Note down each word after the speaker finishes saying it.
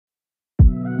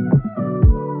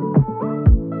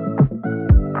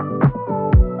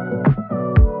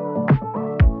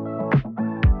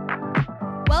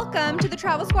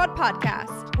Travel Squad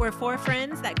podcast. We're four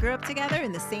friends that grew up together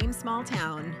in the same small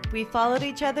town. We followed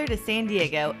each other to San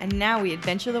Diego, and now we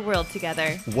adventure the world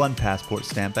together. One passport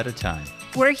stamp at a time.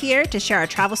 We're here to share our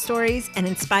travel stories and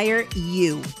inspire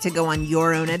you to go on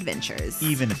your own adventures.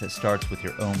 Even if it starts with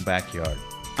your own backyard.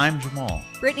 I'm Jamal.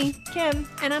 Brittany, Kim,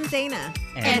 And I'm Dana.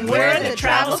 and we're the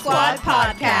Travel Squad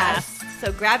podcast.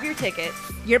 So grab your tickets.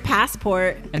 Your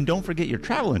passport. And don't forget your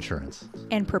travel insurance.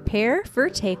 And prepare for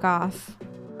takeoff.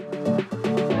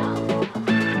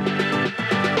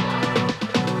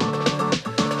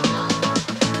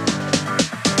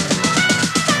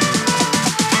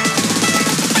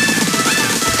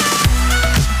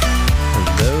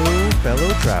 Hello, fellow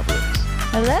travelers.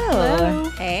 Hello.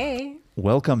 Hey.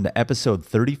 Welcome to episode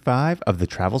 35 of the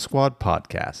Travel Squad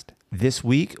podcast. This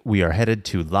week, we are headed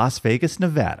to Las Vegas,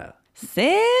 Nevada.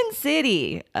 Sin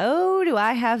City. Oh, do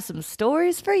I have some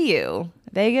stories for you.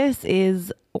 Vegas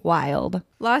is wild.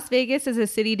 Las Vegas is a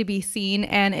city to be seen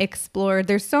and explored.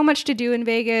 There's so much to do in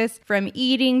Vegas, from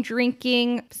eating,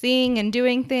 drinking, seeing, and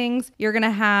doing things. You're going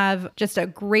to have just a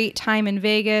great time in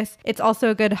Vegas. It's also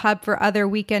a good hub for other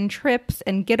weekend trips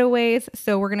and getaways.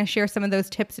 So we're going to share some of those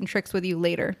tips and tricks with you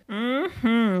later.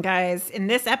 Guys, in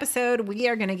this episode, we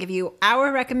are going to give you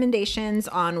our recommendations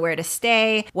on where to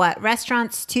stay, what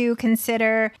restaurants to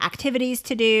consider, activities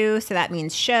to do. So that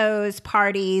means shows,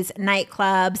 parties,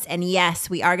 nightclubs. And yes,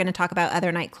 we are going to talk about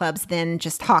other nightclubs than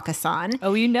just Hakkasan.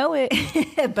 Oh, you know it.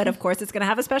 But of course, it's going to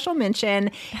have a special mention.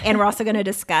 And we're also going to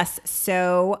discuss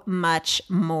so much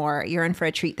more. You're in for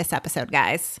a treat this episode,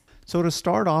 guys. So to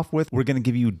start off with, we're going to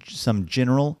give you some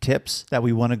general tips that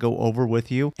we want to go over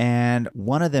with you. And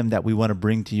one of them that we want to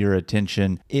bring to your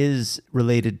attention is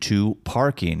related to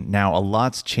parking. Now, a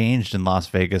lot's changed in Las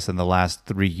Vegas in the last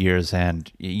 3 years, and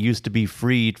it used to be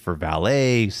free for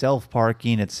valet,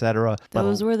 self-parking, etc.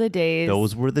 Those were the days.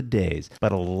 Those were the days.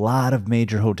 But a lot of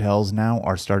major hotels now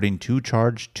are starting to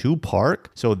charge to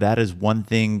park. So that is one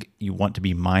thing you want to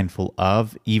be mindful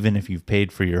of. Even if you've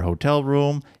paid for your hotel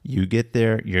room, you get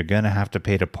there, you're going to have to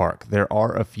pay to park. There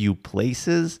are a few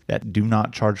places that do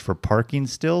not charge for parking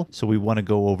still, so we want to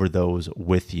go over those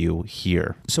with you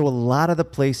here. So a lot of the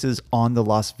places on the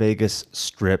Las Vegas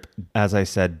Strip, as I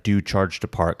said, do charge to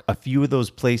park. A few of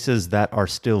those places that are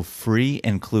still free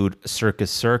include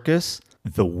Circus,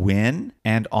 The Wynn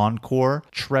and Encore,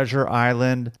 Treasure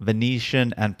Island,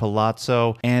 Venetian and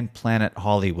Palazzo, and Planet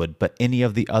Hollywood. But any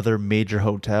of the other major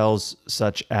hotels,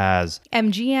 such as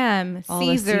MGM, All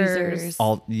the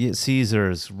Caesars.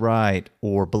 Caesars, right,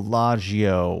 or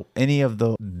Bellagio, any of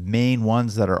the main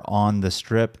ones that are on the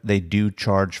Strip, they do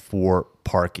charge for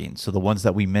parking. So the ones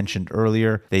that we mentioned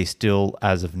earlier, they still,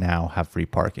 as of now, have free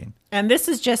parking. And this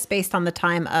is just based on the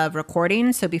time of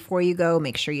recording. So before you go,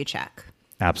 make sure you check.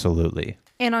 Absolutely.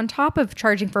 And on top of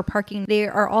charging for parking, they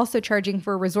are also charging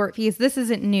for resort fees. This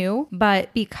isn't new,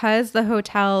 but because the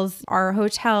hotels are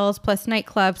hotels plus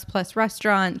nightclubs plus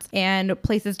restaurants and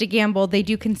places to gamble, they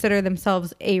do consider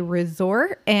themselves a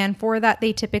resort. And for that,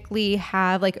 they typically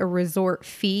have like a resort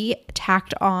fee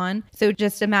tacked on. So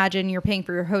just imagine you're paying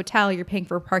for your hotel, you're paying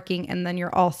for parking, and then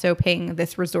you're also paying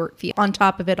this resort fee on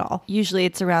top of it all. Usually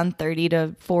it's around 30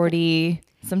 to 40.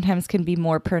 Sometimes can be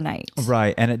more per night.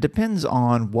 Right. And it depends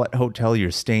on what hotel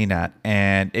you're staying at.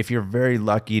 And if you're very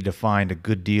lucky to find a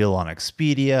good deal on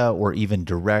Expedia or even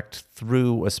direct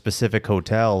through a specific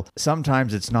hotel,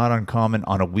 sometimes it's not uncommon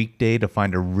on a weekday to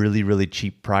find a really, really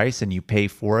cheap price and you pay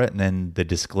for it. And then the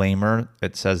disclaimer,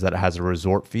 it says that it has a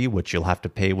resort fee, which you'll have to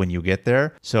pay when you get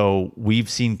there. So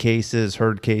we've seen cases,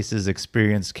 heard cases,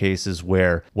 experienced cases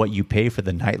where what you pay for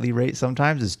the nightly rate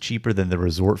sometimes is cheaper than the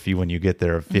resort fee when you get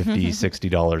there of $50,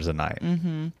 $60 a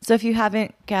night. So if you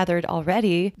haven't gathered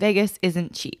already, Vegas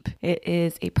isn't cheap. It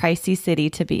is a pricey city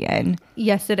to be in.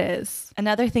 Yes, it is.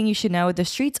 Another thing you should know, the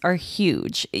streets are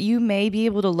huge. You may be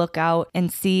able to look out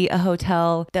and see a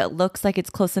hotel that looks like it's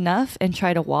close enough and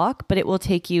try to walk, but it will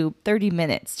take you 30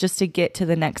 minutes just to get to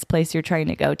the next place you're trying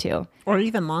to go to. Or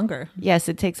even longer. Yes,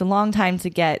 it takes a long time to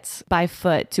get by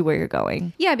foot to where you're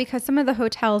going. Yeah, because some of the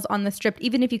hotels on the Strip,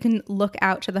 even if you can look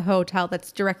out to the hotel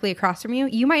that's directly across from you,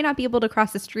 you might not be able to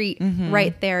cross the street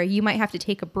right there. You might have to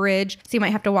take a bridge. So you might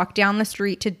have to walk down the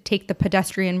street to take the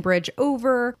pedestrian bridge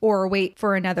over or wait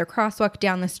for another crosswalk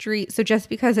down the street. So just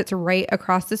because it's right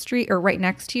across the street or right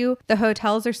next to you. The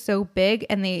hotels are so big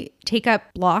and they take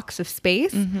up blocks of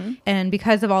space. And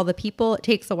because of all the people, it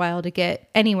takes a while to get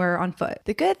anywhere on foot.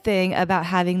 The good thing about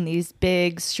having these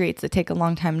big streets that take a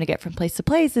long time to get from place to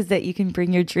place is that you can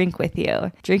bring your drink with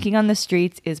you. Drinking on the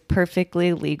streets is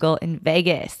perfectly legal in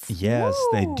Vegas. Yes,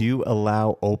 they do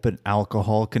allow open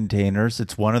alcohol containers.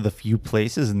 It's one of the few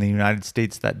places in the United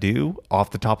States that do.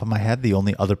 Off the top of my head, the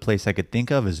only other place I could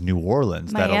think of is New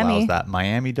Orleans that Miami. allows that.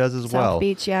 Miami does as well. South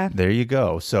Beach, yeah. There you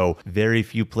go. So very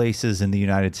few places in the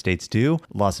United States do.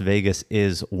 Las Vegas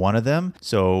is one of them.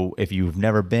 So if you've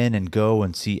never been and go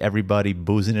and see everybody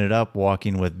boozing it up,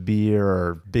 walking with beer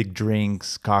or big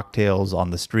drinks, cocktails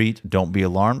on the street, don't be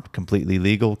alarmed. Completely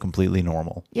legal, completely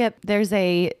normal. Yep, there's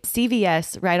a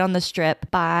CVS right on the strip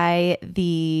by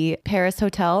the Paris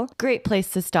Hotel. Great place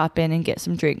to stop in and get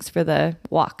some drinks for the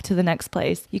walk to the next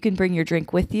place. You can bring your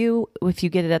drink with you. If you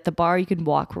get it at the bar, you can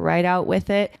walk right out with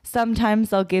it. Sometimes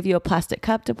they'll give you a plastic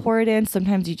cup to pour it in.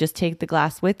 Sometimes you just take the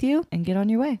glass with you and get on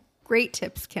your way. Great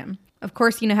tips, Kim. Of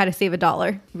course, you know how to save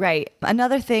 $1. Right.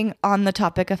 Another thing on the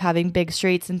topic of having big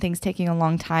streets and things taking a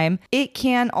long time, it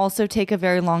can also take a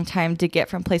very long time to get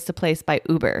from place to place by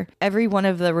Uber. Every one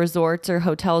of the resorts or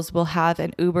hotels will have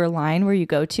an Uber line where you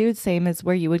go to, same as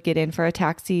where you would get in for a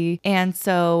taxi. And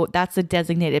so that's a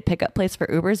designated pickup place for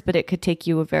Ubers, but it could take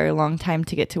you a very long time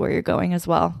to get to where you're going as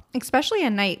well. Especially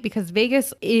at night, because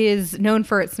Vegas is known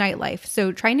for its nightlife.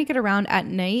 So trying to get around at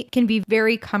night can be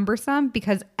very cumbersome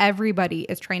because everybody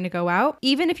is trying to go out.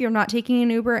 Even if you're not taking an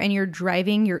Uber and you're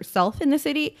driving yourself in the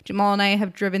city, Jamal and I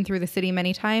have driven through the city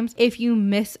many times. If you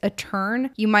miss a turn,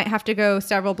 you might have to go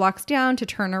several blocks down to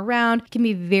turn around. It can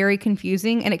be very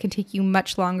confusing and it can take you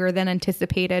much longer than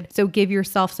anticipated. So give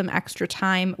yourself some extra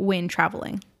time when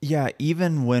traveling. Yeah,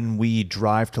 even when we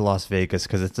drive to Las Vegas,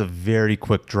 because it's a very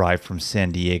quick drive from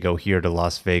San Diego here to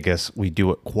Las Vegas, we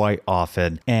do it quite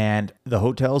often. And the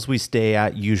hotels we stay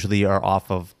at usually are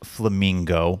off of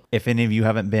Flamingo. If any of you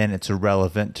haven't been, it's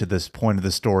irrelevant to this point of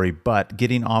the story, but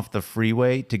getting off the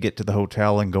freeway to get to the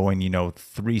hotel and going,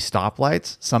 3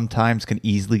 stoplights sometimes can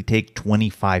easily take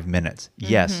 25 minutes.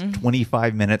 Yes,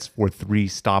 25 minutes for 3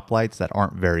 stoplights that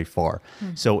aren't very far.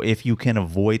 So if you can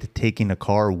avoid taking a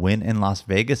car when in Las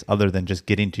Vegas, other than just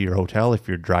getting to your hotel, if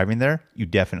you're driving there, you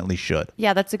definitely should.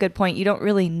 Yeah, that's a good point. You don't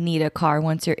really need a car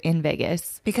once you're in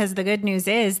Vegas. Because the good news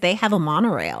is they have a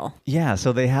monorail. Yeah,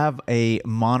 so they have a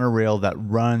monorail that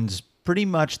runs pretty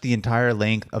much the entire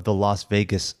length of the Las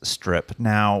Vegas Strip.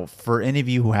 Now, for any of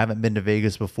you who haven't been to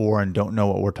Vegas before and don't know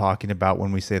what we're talking about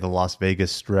when we say the Las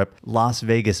Vegas Strip, Las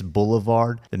Vegas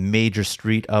Boulevard, the major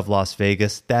street of Las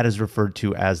Vegas, that is referred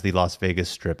to as the Las Vegas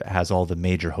Strip. It has all the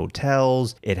major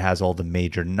hotels, it has all the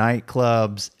major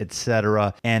nightclubs,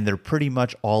 etc., and they're pretty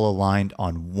much all aligned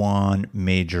on one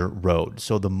major road.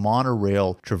 So the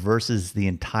monorail traverses the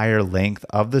entire length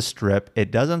of the strip. It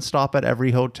doesn't stop at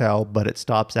every hotel, but it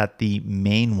stops at the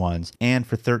main ones. And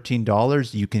for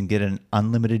 $13, you can get an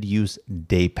unlimited use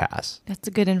day pass. That's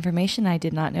a good information. I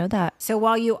did not know that. So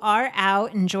while you are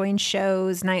out enjoying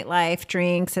shows, nightlife,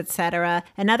 drinks, etc.,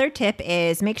 another tip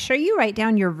is make sure you write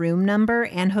down your room number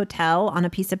and hotel on a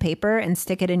piece of paper and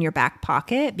stick it in your back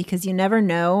pocket because you never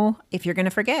know if you're going to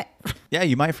forget. Yeah,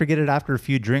 you might forget it after a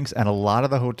few drinks, and a lot of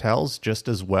the hotels just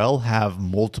as well have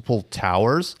multiple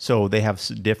towers. So they have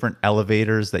different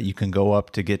elevators that you can go up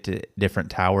to get to different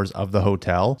towers of the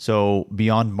hotel. So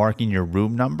beyond marking your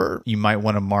room number, you might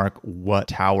want to mark what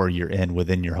tower you're in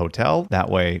within your hotel. That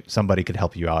way somebody could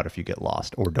help you out if you get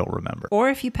lost or don't remember. Or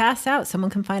if you pass out, someone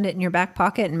can find it in your back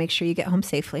pocket and make sure you get home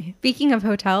safely. Speaking of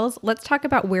hotels, let's talk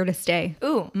about where to stay.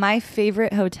 Ooh, my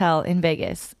favorite hotel in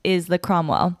Vegas is the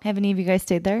Cromwell. Have any of you guys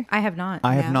stayed there? I have not.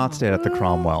 I have not stayed at the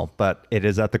Cromwell, but it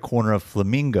is at the corner of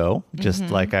Flamingo, just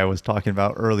like I was talking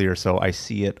about earlier. So I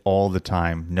see it all the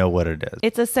time, know what it is.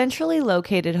 It's a centrally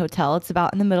located hotel. It's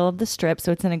about in the middle of the strip,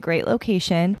 so it's in a great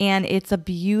location, and it's a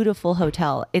beautiful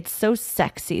hotel. It's so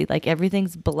sexy. Like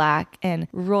everything's black and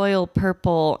royal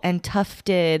purple and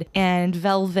tufted and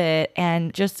velvet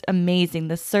and just amazing.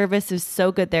 The service is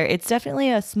so good there. It's definitely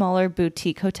a smaller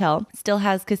boutique hotel. Still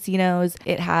has casinos.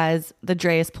 It has the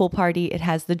Dreas pool party. It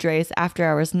has the Dreas after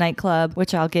hours nightclub,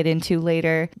 which I'll get into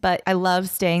later. But I love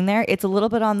staying there. It's a little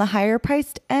bit on the higher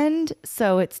priced end,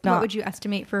 so it's not. What would you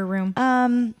estimate for a room?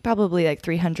 Probably like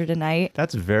 $300 $1,500 a night.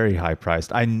 That's very high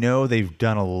priced. I know they've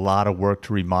done a lot of work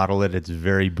to remodel it. It's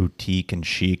very boutique and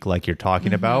chic, like you're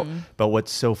talking about. But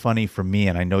what's so funny for me,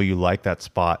 and I know you like that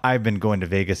spot, I've been going to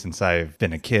Vegas since I've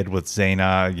been a kid with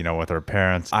Zaina, with her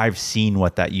parents. I've seen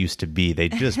what that used to be. They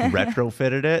just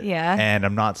retrofitted it. Yeah. And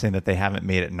I'm not saying that they haven't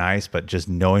made it nice, but just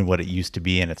knowing what it used to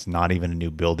be, and it's not even a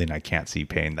new building, I can't see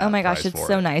paying that. Oh my gosh, price it's for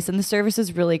so it. nice. And the service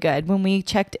is really good. When we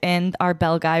checked in, our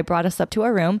bell guy brought us up to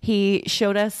our room. He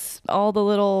showed us all the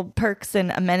little perks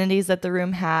and amenities that the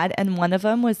room had. And one of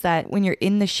them was that when you're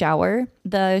in the shower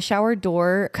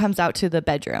door comes out to the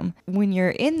bedroom. When you're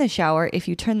in the shower, if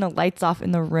you turn the lights off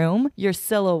in the room, your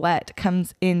silhouette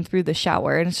comes in through the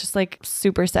shower. And it's just like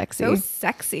super sexy. So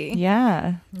sexy.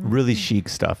 Yeah. Really chic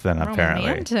stuff then, apparently.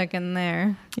 Romantic in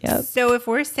there. Yep. So if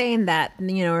we're saying that,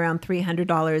 around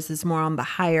 $300 is more on the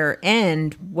higher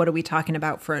end, what are we talking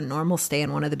about for a normal stay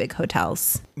in one of the big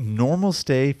hotels? Normal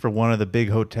stay for one of the big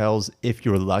hotels, if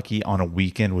you're lucky on a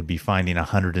weekend, would be finding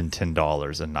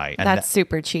 $110 a night. And That's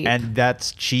super cheap. And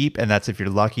that's cheap, and that's if you're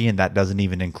lucky, and that doesn't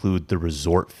even include the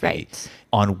resort fee. Right.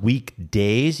 On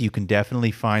weekdays, you can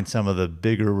definitely find some of the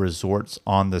bigger resorts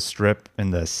on the strip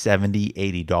in the $70,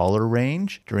 $80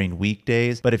 range during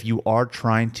weekdays. But if you are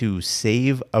trying to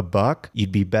save a buck,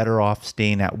 you'd be better off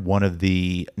staying at one of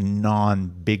the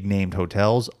non-big named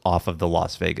hotels off of the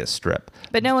Las Vegas Strip.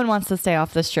 But no one wants to stay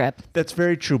off the strip. That's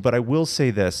very true, but I will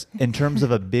say this. In terms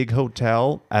of a big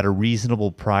hotel at a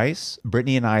reasonable price,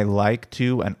 Brittany and I like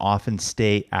to and often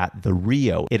stay at the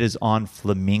Rio. It is on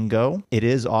Flamingo. It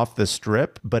is off the strip,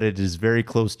 but it is very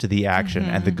close to the action.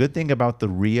 And the good thing about the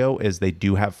Rio is they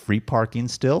do have free parking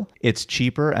still. It's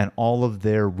cheaper, and all of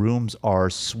their rooms are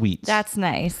suites. That's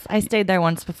nice. I stayed there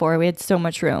once before. We had so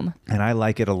much room. And I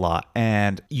like it a lot.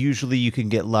 And usually you can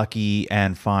get lucky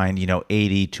and find,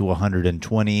 80 to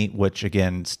 120, which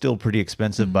again, still pretty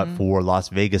expensive, but for Las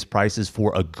Vegas prices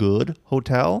for a good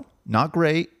hotel, not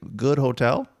great, good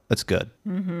hotel, that's good.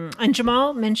 And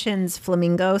Jamal mentions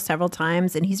Flamingo several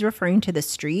times, and he's referring to the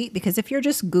street because if you're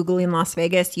just Googling Las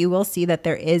Vegas, you will see that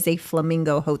there is a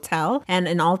Flamingo hotel. And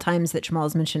in all times that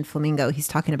Jamal's mentioned Flamingo, he's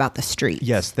talking about the street.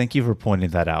 Yes, thank you for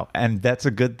pointing that out. And that's a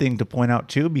good thing to point out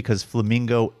too, because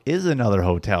Flamingo is another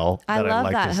hotel I that love I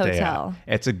like that to stay hotel.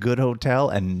 at. It's a good hotel,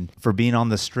 and for being on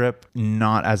the strip,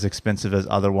 not as expensive as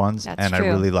other ones. That's and true. I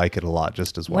really like it a lot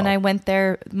just as well. When I went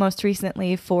there most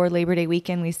recently for Labor Day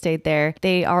weekend, we stayed there.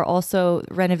 They are also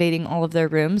renovating all of their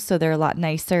rooms, so they're a lot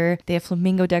nicer. They have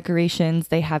flamingo decorations.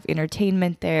 They have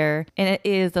entertainment there. And it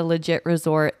is a legit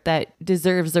resort that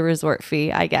deserves a resort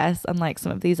fee, I guess, unlike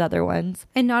some of these other ones.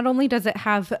 And not only does it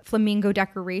have flamingo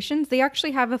decorations, they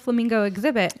actually have a flamingo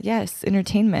exhibit. Yes,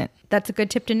 entertainment. That's a good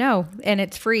tip to know. And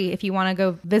it's free if you want to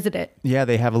go visit it. Yeah,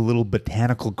 they have a little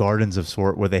botanical gardens of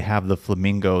sort where they have the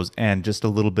flamingos, and just a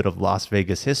little bit of Las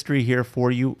Vegas history here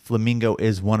for you. Flamingo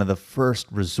is one of the first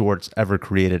resorts ever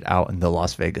created out in the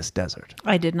Las Vegas desert.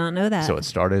 I did not know that. So it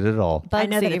started it all. I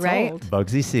know that Bugsy, it's right? old.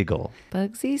 Bugsy Siegel.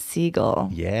 Bugsy Siegel.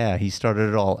 Yeah, he started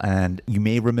it all. And you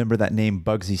may remember that name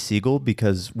Bugsy Siegel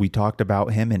because we talked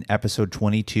about him in episode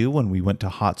 22 when we went to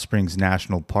Hot Springs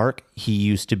National Park. He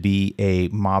used to be a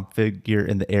mob figure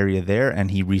in the area there,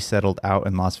 and he resettled out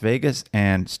in Las Vegas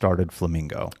and started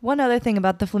Flamingo. One other thing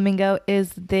about the Flamingo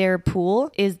is their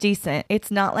pool is decent. It's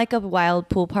not like a wild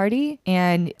pool party,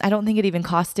 and I don't think it even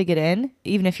costs to get in,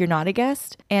 even if you're not a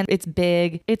guest. And it's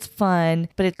big, it's fun,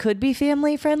 but it could be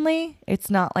family friendly. It's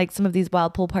not like some of these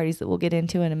wild pool parties that we'll get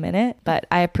into in a minute, but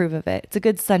I approve of it. It's a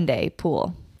good Sunday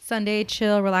pool. Sunday,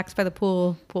 chill, relax by the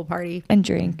pool party. And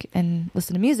drink and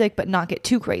listen to music, but not get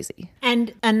too crazy.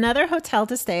 And another hotel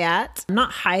to stay at,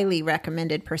 not highly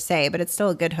recommended per se, but it's still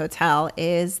a good hotel,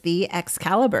 is the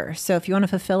Excalibur. So if you want to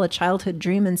fulfill a childhood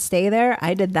dream and stay there,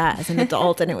 I did that as an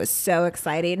adult and it was so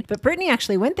exciting. But Brittany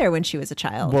actually went there when she was a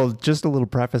child. Well, just a little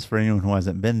preface for anyone who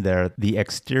hasn't been there. The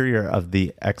exterior of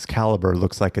the Excalibur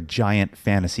looks like a giant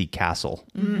fantasy castle.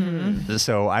 Mm-hmm.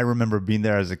 So I remember being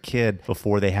there as a kid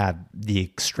before they had the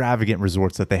extravagant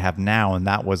resorts that they have now, and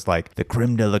that was like the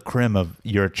creme de la creme of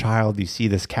you're a child, you see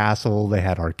this castle, they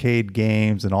had arcade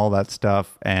games and all that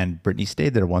stuff, and Brittany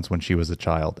stayed there once when she was a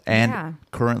child, and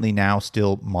currently now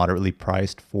still moderately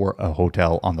priced for a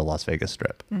hotel on the Las Vegas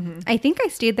Strip. Mm-hmm. I think I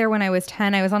stayed there when I was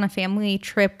 10. I was on a family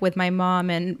trip with my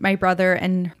mom and my brother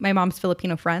and my mom's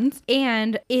Filipino friends,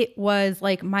 and it was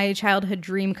like my childhood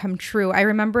dream come true. I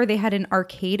remember they had an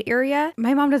arcade area.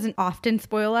 My mom doesn't often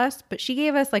spoil us, but she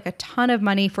gave us like a ton of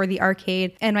money for the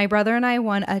arcade. And my brother and I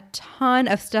won a ton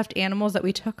of stuffed animals that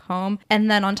we took home.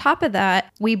 And then on top of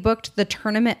that, we booked the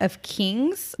Tournament of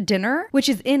Kings dinner, which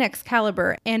is in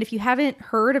Excalibur. And if you haven't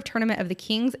heard of Tournament of the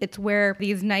Kings, it's where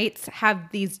these knights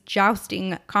have these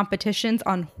jousting competitions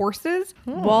on horses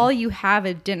while you have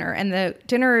a dinner. And the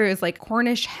dinner is like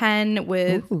Cornish hen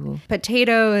with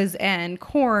potatoes and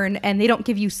corn, and they don't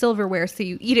give you silverware, so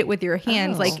you eat it with your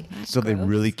hands. So they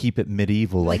really keep it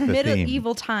medieval, like the theme.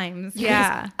 Medieval times.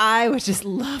 Yeah. I would just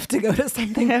love to go to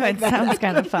something like It that. sounds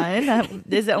kind of fun.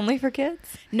 Is it only for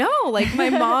kids? No, like my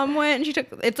mom went and she took,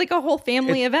 it's like a whole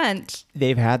family event.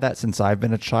 They've had that since I've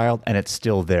been a child, and it's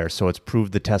still there. So it's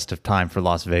proved the test of time for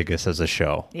Las Vegas as a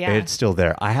show. Yeah. It's still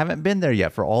there. I haven't been there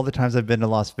yet for all the times I've been to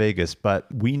Las Vegas, but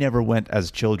we never went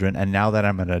as children. And now that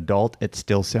I'm an adult, it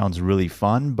still sounds really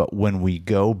fun. But when we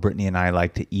go, Brittany and I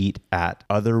like to eat at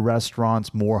other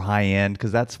restaurants, more high end,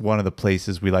 because that's one of the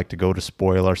places we like to go to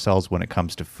spoil ourselves when it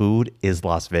comes to food is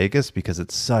Las Vegas, because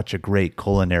it's such a great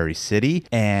culinary city.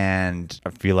 And I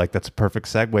feel like that's a perfect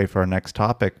segue for our next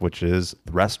topic, which is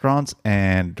restaurants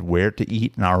and where to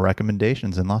eat and our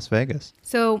recommendations in Las Vegas.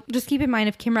 So just keep in mind,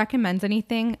 if Kim recommends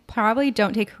anything, probably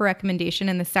don't take her recommendation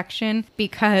in the section,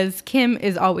 because Kim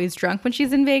is always drunk when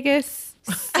she's in Vegas.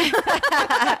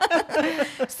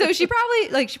 So she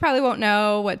probably won't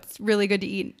know what's really good to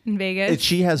eat in Vegas.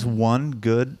 She has one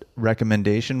good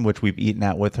recommendation, which we've eaten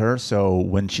at with her. So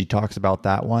when she talks about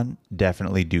that one,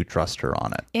 definitely do trust her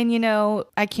on it. And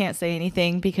I can't say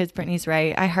anything because Brittany's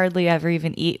right. I hardly ever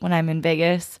even eat when I'm in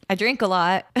Vegas. I drink a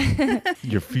lot.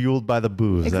 You're fueled by the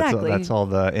booze. Exactly. That's all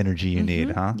the energy you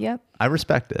need, huh? Yep. I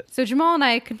respect it. So Jamal and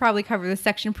I could probably cover this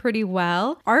section pretty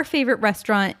well. Our favorite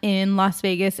restaurant in Las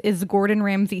Vegas is Gordon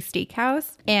Ramsay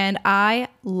Steakhouse, and I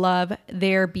love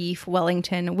their beef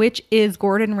Wellington, which is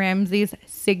Gordon Ramsay's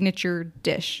signature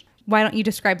dish. Why don't you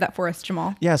describe that for us,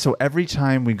 Jamal? Yeah, so every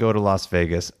time we go to Las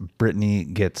Vegas, Brittany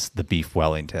gets the beef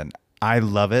Wellington. I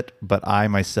love it, but I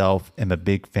myself am a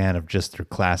big fan of just their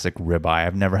classic ribeye.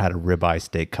 I've never had a ribeye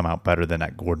steak come out better than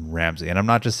at Gordon Ramsay. And I'm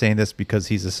not just saying this because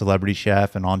he's a celebrity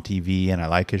chef and on TV and I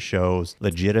like his shows.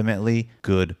 Legitimately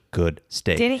good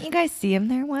steak. Didn't you guys see him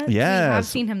there once? Yeah, We have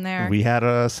seen him there. We had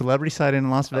a celebrity sighting in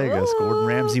Las Vegas. Gordon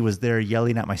Ramsay was there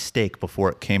yelling at my steak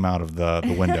before it came out of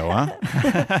the window,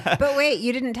 huh? But wait,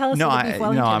 you didn't tell us what the beef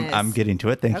Wellington is. I'm getting to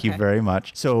it. Thank you very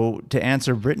much. So to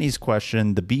answer Brittany's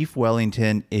question, the beef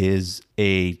Wellington is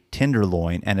a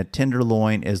tenderloin, and a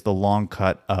tenderloin is the long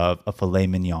cut of a filet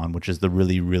mignon, which is the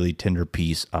really, really tender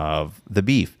piece of the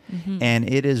beef. And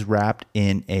it is wrapped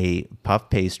in a puff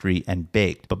pastry and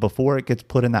baked. But before it gets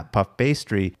put in that puff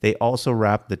pastry, they also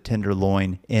wrap the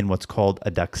tenderloin in what's called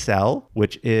a duxelle,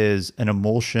 which is an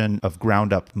emulsion of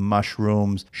ground up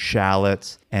mushrooms,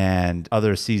 shallots, and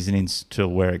other seasonings to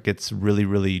where it gets really,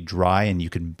 really dry and you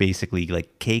can basically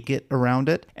like cake it around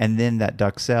it. And then that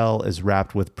duxelle is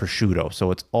wrapped with prosciutto. So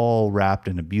it's all wrapped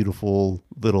in a beautiful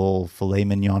little filet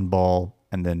mignon ball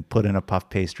and then put in a puff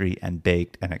pastry and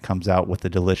baked, and it comes out with a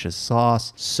delicious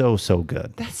sauce. So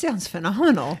good. That sounds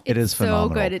phenomenal. It is phenomenal.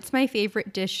 So good. It's my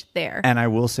favorite dish there. And I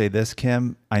will say this,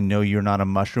 Kim, I know you're not a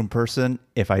mushroom person.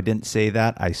 If I didn't say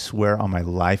that, I swear on my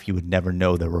life, you would never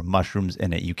know there were mushrooms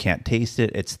in it. You can't taste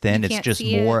it. It's thin. It's just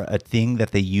more a thing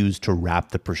that they use to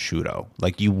wrap the prosciutto.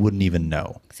 Like you wouldn't even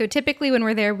know. So typically when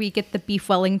we're there, we get the beef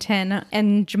Wellington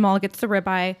and Jamal gets the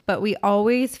ribeye, but we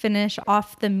always finish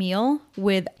off the meal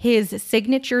with his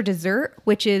signature dessert,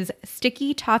 which is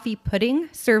sticky toffee pudding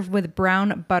served with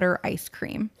brown butter ice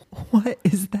cream. What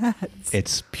is that?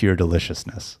 It's pure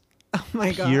deliciousness. Oh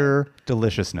my God. Pure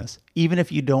deliciousness. Even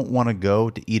if you don't want to go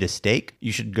to eat a steak,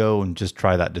 you should go and just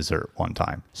try that dessert one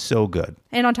time. So good.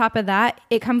 And on top of that,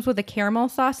 it comes with a caramel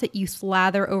sauce that you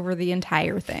slather over the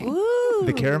entire thing. Ooh.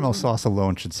 The caramel sauce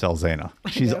alone should sell Zaina.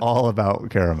 She's all about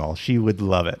caramel. She would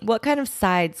love it. What kind of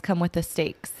sides come with the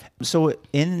steaks? So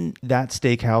in that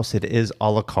steakhouse, it is a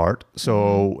la carte.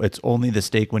 So it's only the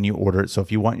steak when you order it. So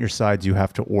if you want your sides, you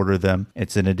have to order them.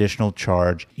 It's an additional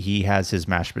charge. He has his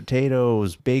mashed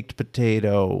potatoes, baked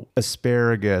potato,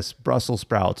 asparagus, Brussels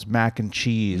sprouts, mac and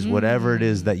cheese, whatever it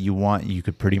is that you want, you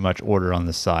could pretty much order on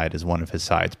the side as one of his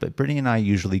sides. But Brittany and I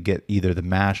usually get either the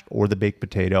mashed or the baked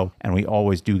potato. And we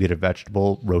always do get a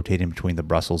vegetable rotating between the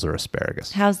Brussels or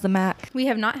asparagus. How's the mac? We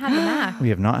have not had the mac. We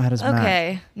have not had his mac.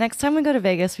 Okay. Next time we go to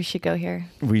Vegas, we should go here.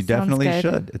 We Sounds definitely good.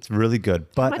 should. It's really good.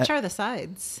 How But much are the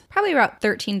sides? Probably about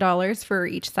 $13 for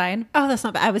each side. Oh, that's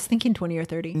not bad. I was thinking 20 or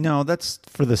 30. no, that's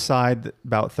for the side,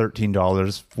 about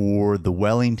 $13. For the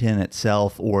Wellington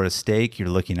itself or a steak, you're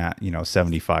looking at,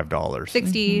 $75.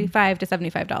 $65 to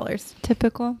 $75.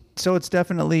 Typical. So it's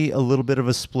definitely a little bit of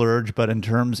a splurge, but in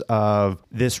terms of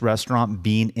this restaurant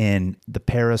being in the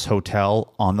Paris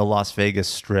Hotel on the Las Vegas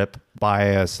Strip by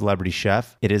a celebrity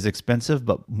chef, it is expensive,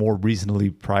 but more reasonably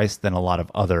priced than a lot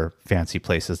of other fancy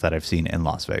places that I've seen in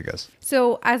Las Vegas.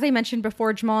 So as I mentioned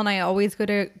before, Jamal and I always go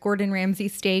to Gordon Ramsay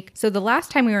Steak. So the last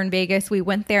time we were in Vegas, we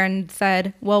went there and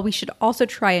said, well, we should also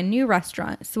try a new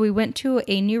restaurant. So we went to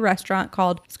a new restaurant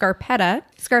called Scarpetta.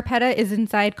 Scarpetta is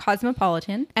inside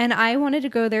Cosmopolitan. And I wanted to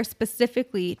go there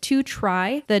specifically to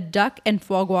try the duck and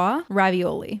foie gras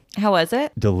ravioli. How was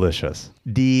it? Delicious.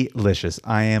 Delicious.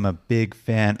 I am a big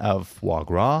fan of foie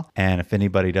gras. And if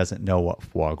anybody doesn't know what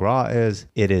foie gras is,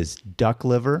 it is duck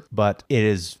liver, but it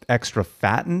is extra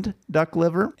fattened duck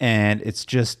liver. And it's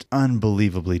just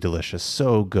unbelievably delicious.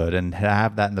 So good. And to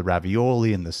have that in the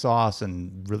ravioli and the sauce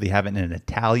and really have it in an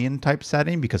Italian type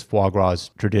setting, because foie gras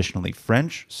is traditionally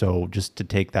French. So just to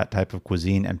take that type of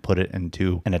cuisine and put it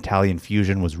into an Italian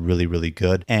fusion was really, really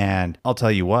good. And I'll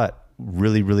tell you what,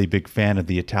 really, really big fan of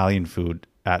the Italian food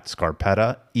at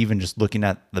Scarpetta. Even just looking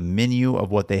at the menu of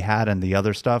what they had and the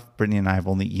other stuff, Brittany and I have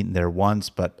only eaten there once,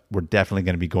 but we're definitely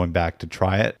going to be going back to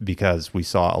try it because we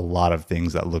saw a lot of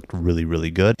things that looked really, really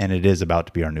good. And it is about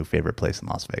to be our new favorite place in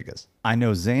Las Vegas. I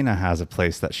know Zaina has a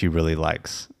place that she really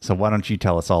likes. So why don't you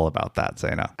tell us all about that,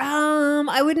 Zaina?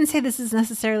 I wouldn't say this is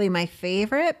necessarily my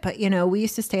favorite, but we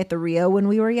used to stay at the Rio when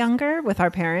we were younger with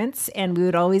our parents, and we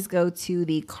would always go to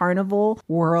the Carnival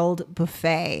World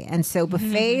Buffet. And so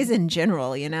buffets in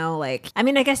general,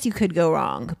 I guess you could go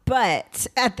wrong, but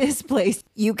at this place,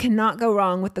 you cannot go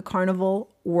wrong with the Carnival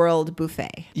World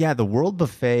Buffet. Yeah, the World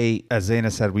Buffet, as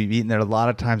Zaina said, we've eaten there a lot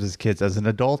of times as kids. As an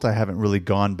adult, I haven't really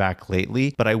gone back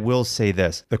lately, but I will say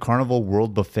this. The Carnival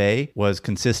World Buffet was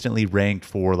consistently ranked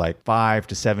for like 5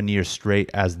 to 7 years straight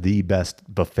as the best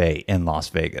buffet in Las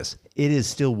Vegas. It is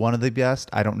still one of the best.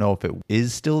 I don't know if it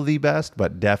is still the best,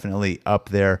 but definitely up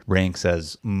there, ranks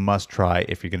as must try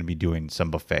if you're going to be doing some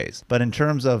buffets. But in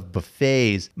terms of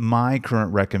buffets, my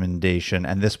current recommendation,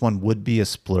 and this one would be a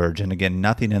splurge, and again,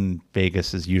 nothing in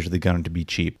Vegas is usually going to be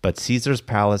cheap, but Caesar's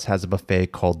Palace has a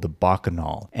buffet called the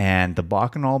Bacchanal. And the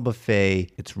Bacchanal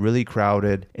buffet, it's really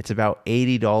crowded. It's about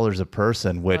 $80 a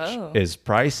person, which is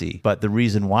pricey. But the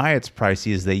reason why it's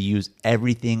pricey is they use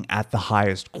everything at the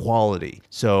highest quality.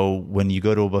 So when you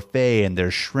go to a buffet and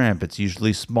there's shrimp, it's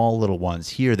usually small little ones.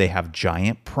 Here they have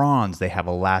giant prawns. They have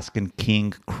Alaskan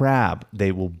king crab.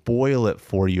 They will boil it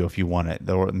for you if you want it.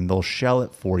 They'll shell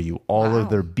it for you. All of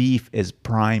their beef is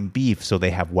prime beef. So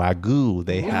they have Wagyu.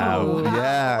 They have,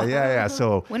 yeah.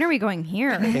 So when are we going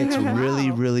here? it's really,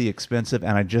 really expensive.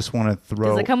 And I just want to throw.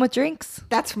 Does it come with drinks?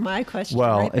 That's my question.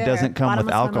 Well, right it doesn't come with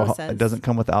Bottomless alcohol. mimosas. It doesn't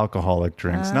come with alcoholic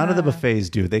drinks. None of the buffets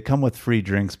do. They come with free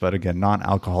drinks, but again,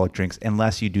 non-alcoholic drinks,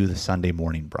 unless you do the Sunday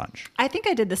morning brunch. I think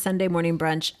I did the Sunday morning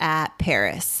brunch at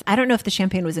Paris. I don't know if the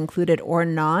champagne was included or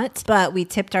not, but we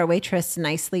tipped our waitress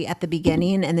nicely at the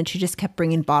beginning, and then she just kept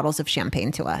bringing bottles of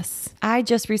champagne to us. I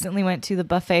just recently went to the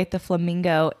buffet at the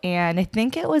Flamingo, and I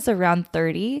think it was around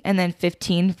 30 and then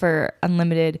 15 for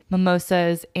unlimited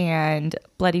mimosas and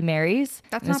Bloody Marys.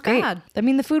 That's It was not great. bad. I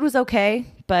mean, the food was okay,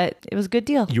 but it was a good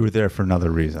deal. You were there for another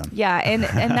reason. Yeah, and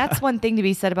that's one thing to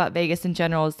be said about Vegas in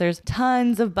general is there's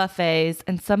tons of buffets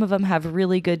and some of them have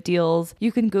really good deals.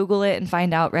 You can Google it and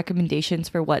find out recommendations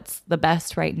for what's the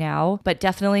best right now, but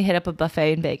definitely hit up a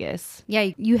buffet in Vegas. Yeah,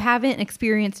 you haven't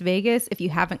experienced Vegas if you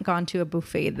haven't gone to a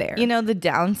buffet there. The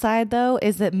downside though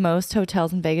is that most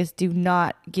hotels in Vegas do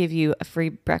not give you a free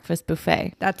breakfast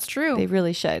buffet. That's true. They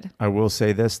really should. I will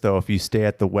say this, though. If you stay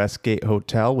at the Westgate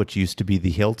Hotel, which used to be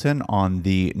the Hilton on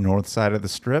the north side of the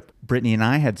Strip, Brittany and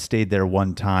I had stayed there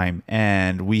one time,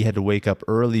 and we had to wake up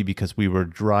early because we were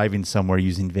driving somewhere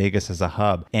using Vegas as a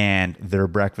hub, and their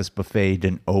breakfast buffet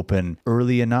didn't open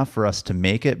early enough for us to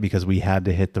make it because we had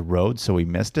to hit the road, so we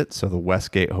missed it. So the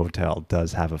Westgate Hotel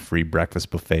does have a free breakfast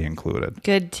buffet included.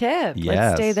 Good tip. Yes.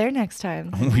 Let's stay there next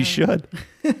time. We should.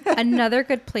 Another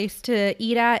good place to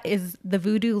eat at is the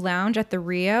Voodoo Lounge at the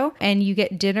Rio, and you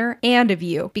get dinner and a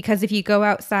view because if you go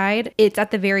outside, it's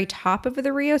at the very top of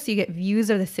the Rio, so you get views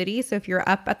of the city. So if you're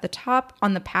up at the top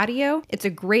on the patio, it's a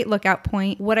great lookout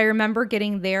point. What I remember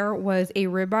getting there was a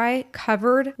ribeye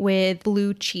covered with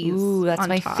blue cheese. Ooh, that's on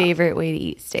my top. favorite way to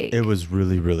eat steak. It was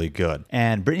really, really good.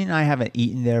 And Brittany and I haven't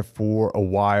eaten there for a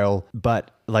while, but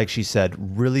like she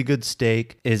said, really good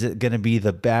steak. Is it going to be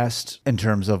the best in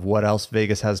terms of what else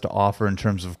Vegas has to offer in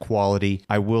terms of quality?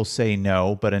 I will say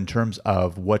no, but in terms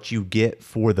of what you get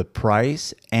for the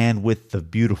price and with the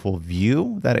beautiful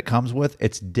view that it comes with,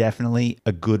 it's definitely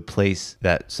a good place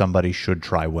that somebody should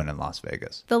try when in Las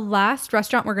Vegas. The last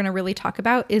restaurant we're going to really talk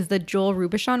about is the Joel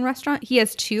Robuchon restaurant. He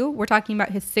has two. We're talking about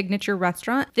his signature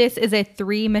restaurant. This is a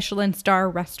 3 Michelin star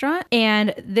restaurant,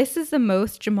 and this is the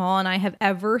most Jamal and I have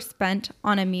ever spent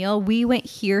on a meal. We went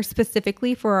here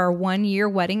specifically for our 1-year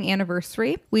wedding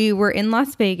anniversary. We were in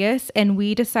Las Vegas, and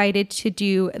we decided to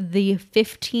do the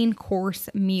 15-course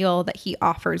meal that he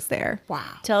offers there.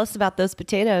 Wow. Tell us about those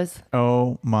potatoes.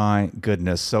 Oh my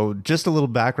goodness. So just a little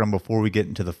background before we get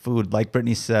into the food. Like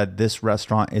Brittany said, this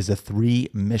restaurant is a 3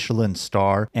 Michelin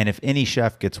star. And if any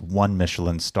chef gets 1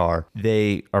 Michelin star,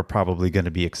 they are probably going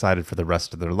to be excited for the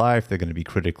rest of their life. They're going to be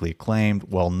critically acclaimed,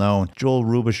 well known. Joel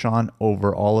Robuchon,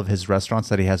 over all of his restaurants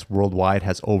that he has worldwide,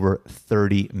 has over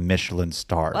 30 Michelin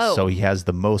stars. Whoa. So he has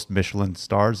the most Michelin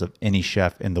stars of any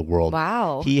chef in the world.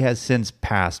 Wow. He has since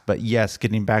passed. But yes,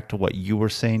 getting back to what you were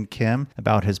saying, Kim,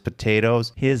 about his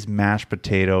potatoes, his mashed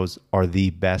potatoes are the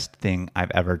best thing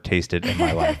I've ever tasted in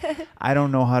my life. I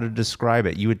don't know how to describe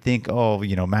it. You would think, oh,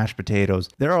 mashed potatoes.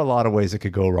 There are a lot of ways it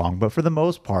could go wrong, but for the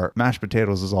most part, mashed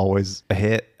potatoes is always a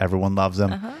hit. Everyone loves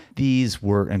them. These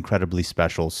were incredibly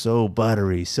special. So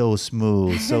buttery, so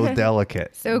smooth, so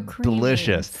delicate. So creamy.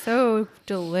 Delicious. So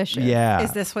delicious. Yeah.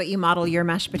 Is this what you model your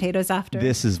mashed potatoes after?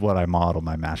 This is what I model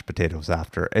my mashed potatoes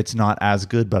after. It's not as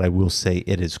good, but I will say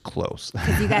it is close.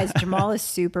 Because you guys, Jamal is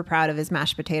super proud of his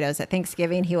mashed potatoes. At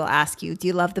Thanksgiving, he will ask you, do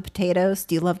you love the potatoes?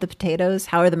 Do you love the potatoes?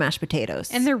 How are the mashed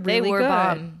potatoes? And they're really They were good.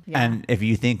 bomb. Yeah. And if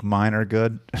you think mine are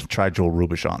good, try Joel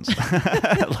Robuchon's.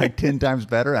 Like 10 times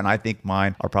better. And I think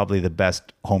mine are probably the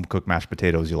best home cooked mashed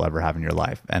potatoes you'll ever have in your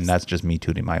life. And that's just me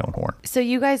tooting my own horn. So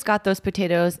you guys got those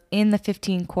potatoes in the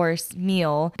 15-course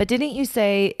meal, but didn't you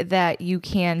say that you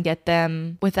can get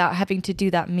them without having to do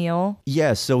that meal?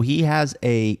 Yes, so he has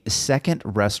a second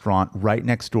restaurant right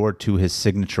next door to his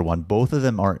signature one. Both of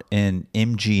them are in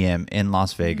MGM in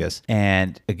Las Vegas.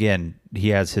 And again, he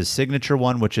has his signature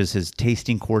one, which is his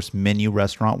tasting course menu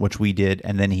restaurant, which we did.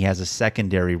 And then he has a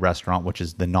secondary restaurant, which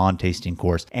is the non-tasting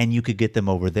course. And you could get them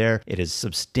over there. It is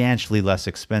substantially less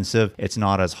expensive. It's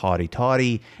not as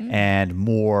haughty-toddy and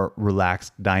more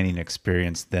relaxed dining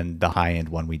experience than the high-end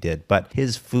one we did. But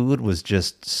his food was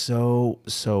just so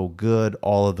good.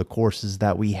 All of the courses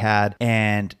that we had.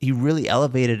 And he really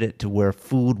elevated it to where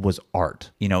food was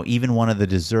art. Even one of the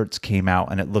desserts came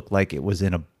out and it looked like it was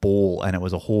in a bowl and it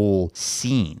was a whole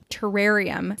scene.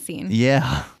 Terrarium scene.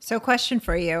 Yeah. So question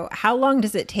for you. How long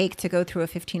does it take to go through a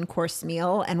 15-course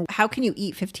meal? And how can you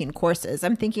eat 15 courses?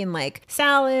 I'm thinking like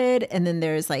salad, and then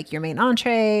there's like your main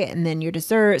entree, and then your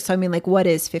dessert. So I mean, like, what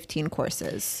is 15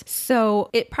 courses? So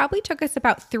it probably took us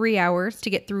about 3 hours to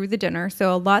get through the dinner.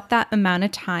 So a lot that amount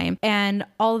of time. And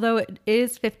although it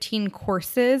is 15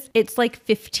 courses, it's like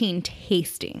 15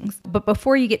 tastings. But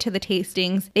before you get to the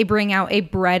tastings, they bring out a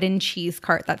bread and cheese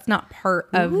cart. That's not part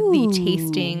of the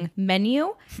tasting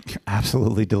menu.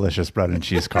 Absolutely delicious bread and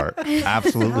cheese cart.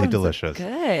 Absolutely delicious.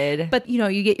 Good. But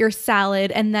you get your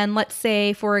salad, and then let's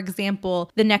say, for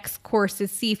example, the next course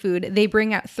is seafood. They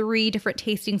bring out 3 different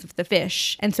tastings of the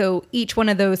fish. And so each one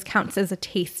of those counts as a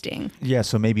tasting. Yeah,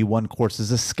 so maybe one course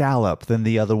is a scallop, then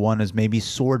the other one is maybe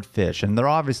swordfish, and they're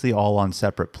obviously all on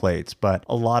separate plates, but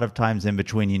a lot of times in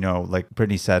between, like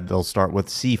Brittany said, they'll start with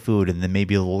seafood, and then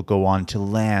maybe they'll go on to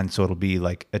land, so it'll be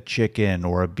like a chicken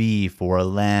or a beef or a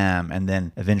lamb, and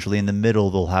then eventually in the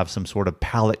middle, they'll have some sort of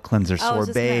palate cleanser I was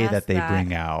just sorbet gonna that ask they that.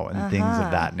 bring out and things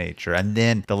of that nature. And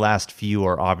then the last few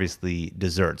are obviously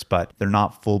desserts, but they're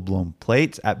not full-blown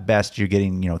plates. At best, you're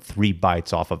getting, 3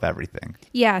 bites off of everything.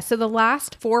 Yeah, so the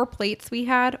last 4 plates we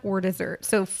had were dessert.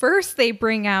 So first they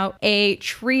bring out a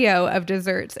trio of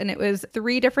desserts, and it was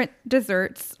 3 different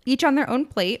desserts, each on their own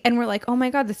plate. And we're like, oh my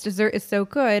God, this dessert is so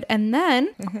good. And then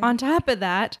on top of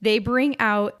that, they bring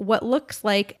out what looks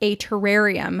like a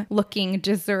terrarium looking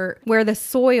dessert where the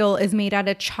soil is made out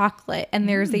of chocolate, and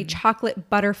there's a chocolate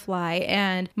butterfly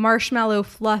and marshmallow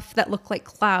fluff that look like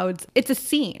clouds. It's a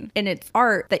scene, and it's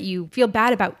art that you feel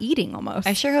bad about eating almost.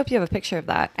 I sure hope you have a picture of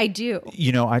that. I do.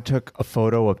 I took a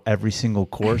photo of every single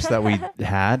course that we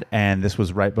had, and this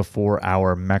was right before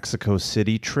our Mexico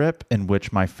City trip, in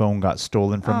which my phone got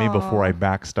stolen from me before I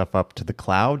backed stuff up to the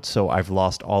cloud. So I've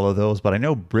lost all of those, but I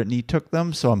know Brittany took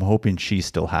them, so I'm hoping she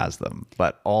still has them.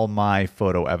 But all my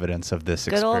photo evidence of this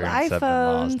Good old experience have been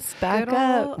iPhones, back Good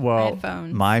up. old Well,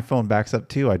 iPhones. my phone backs up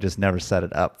too. I just never set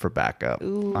it up for backup.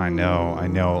 I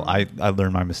know. I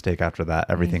learned my mistake after that.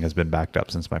 Everything has been backed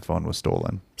up since my phone was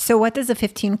stolen. So what does a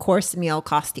 15-course meal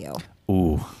cost you?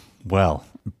 Ooh, well,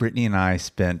 Brittany and I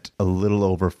spent a little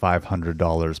over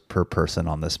 $500 per person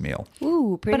on this meal.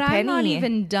 Ooh, pretty But penny. I'm not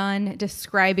even done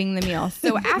describing the meal.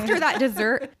 So after that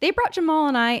dessert, they brought Jamal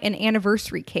and I an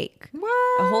anniversary cake.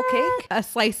 A whole cake? A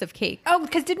slice of cake. Oh,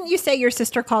 because didn't you say your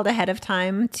sister called ahead of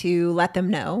time to let them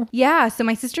know? Yeah, so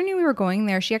my sister knew we were going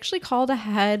there. She actually called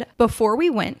ahead before we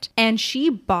went, and she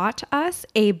bought us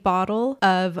a bottle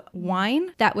of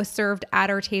wine that was served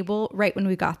at our table right when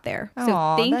we got there. So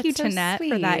Aw, thank you that's so to Net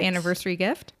for that sweet. anniversary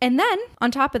gift. And then on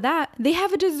top of that, they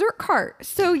have a dessert cart.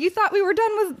 So you thought we were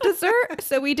done with dessert?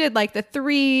 So we did like the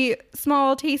 3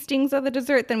 small tastings of the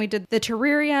dessert. Then we did the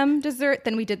terrarium dessert.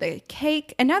 Then we did the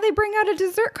cake. And now they bring out a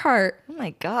dessert cart. Oh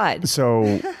my God.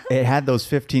 So it had those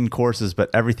 15 courses, but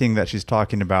everything that she's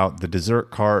talking about, the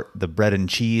dessert cart, the bread and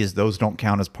cheese, those don't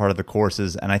count as part of the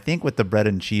courses. And I think with the bread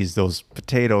and cheese, those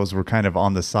potatoes were kind of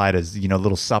on the side as,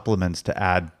 little supplements to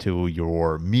add to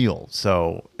your meal.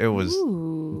 So it was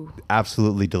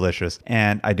absolutely delicious.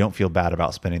 And I don't feel bad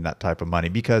about spending that type of money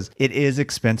because it is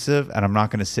expensive. And I'm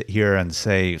not going to sit here and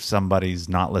say somebody's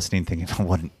not listening thinking, oh,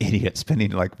 what an idiot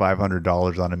spending like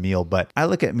 $500 on a meal. But I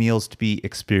look at meals to be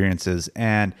experiences.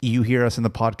 And you hear us in the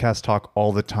podcast talk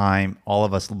all the time. All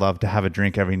of us love to have a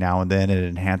drink every now and then. It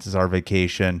enhances our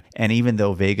vacation. And even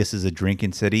though Vegas is a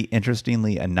drinking city,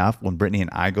 interestingly enough, when Brittany and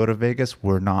I go to Vegas,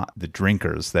 we're not the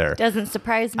drinkers there. Doesn't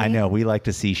surprise me. I know. We like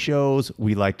to see shows.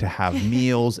 We like to have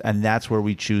meals. And that's where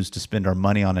we choose to spend our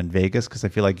money on in Vegas because I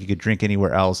feel like you could drink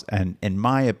anywhere else. And in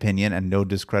my opinion, and no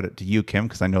discredit to you, Kim,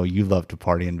 because I know you love to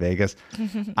party in Vegas,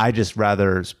 I just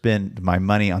rather spend my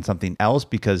money on something else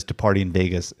because to party in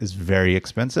Vegas is very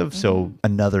expensive. So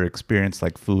another experience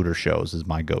like food or shows is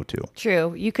my go-to.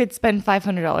 True. You could spend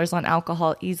 $500 on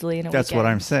alcohol easily in a That's weekend. what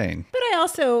I'm saying. But I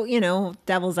also,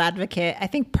 devil's advocate, I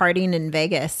think partying in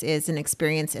Vegas is an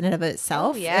experience in and of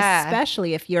itself. Oh, yeah.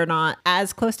 Especially if you're not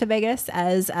as close to Vegas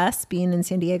as us being in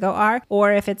San Diego are,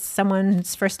 or if it's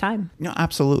someone's first time. No,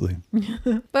 absolutely.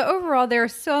 But overall, there are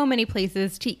so many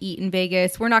places to eat in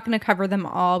Vegas. We're not going to cover them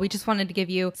all. We just wanted to give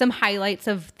you some highlights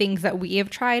of things that we have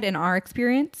tried in our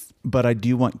experience. But I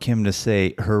do want Kim to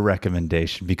say her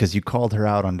recommendation because you called her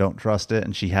out on Don't Trust It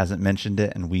and she hasn't mentioned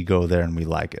it and we go there and we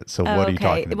like it. So what are you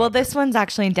talking about? Well, this one's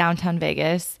actually in downtown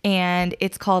Vegas and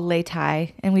it's called Lei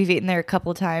Thai and we've eaten there a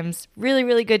couple times. Really,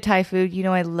 really good Thai food.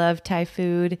 I love Thai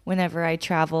food whenever I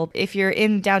travel. If you're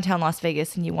in downtown Las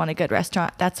Vegas and you want a good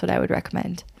restaurant, that's what I would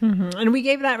recommend. And we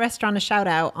gave that restaurant a shout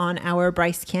out on our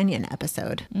Bryce Canyon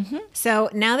episode. So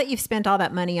now that you've spent all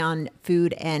that money on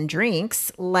food and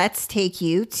drinks, let's take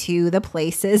you to the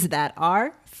places that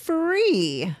are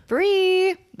free.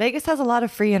 Free. Vegas has a lot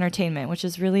of free entertainment, which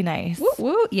is really nice. Woo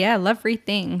woo. Yeah, love free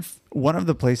things. One of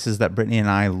the places that Brittany and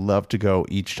I love to go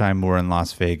each time we're in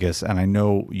Las Vegas, and I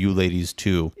know you ladies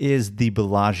too, is the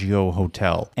Bellagio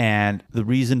Hotel. And the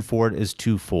reason for it is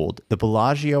twofold. The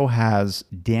Bellagio has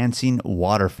dancing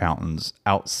water fountains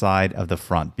outside of the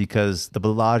front because the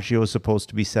Bellagio is supposed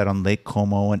to be set on Lake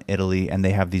Como in Italy, and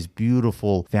they have these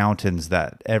beautiful fountains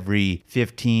that every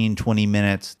 15, 20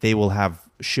 minutes, they will have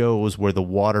shows where the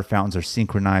water fountains are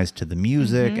synchronized to the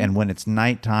music. And when it's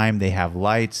nighttime, they have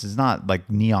lights. It's not like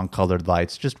neon colored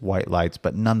lights, just white lights,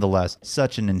 but nonetheless,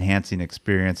 such an enhancing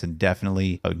experience and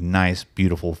definitely a nice,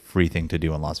 beautiful, free thing to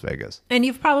do in Las Vegas. And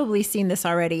you've probably seen this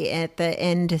already at the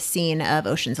end scene of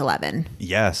Ocean's 11.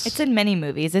 Yes. It's in many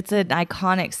movies. It's an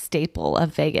iconic staple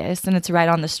of Vegas and it's right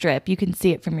on the strip. You can see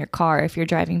it from your car if you're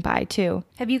driving by too.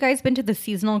 Have you guys been to the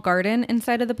seasonal garden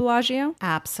inside of the Bellagio?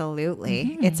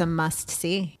 Absolutely. It's a must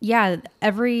see. Yeah,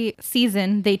 every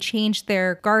season they change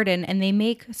their garden and they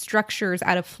make structures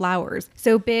out of flowers.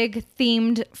 So big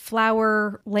themed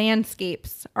flower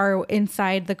landscapes are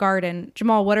inside the garden.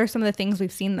 Jamal, what are some of the things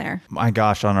we've seen there? My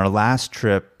gosh, on our last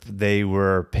trip, they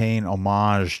were paying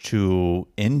homage to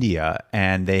India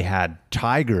and they had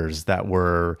tigers that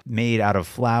were made out of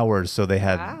flowers. So they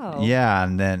had, yeah,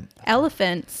 and then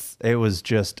Elephants. it was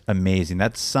just amazing.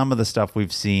 That's some of the stuff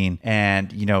we've seen. And,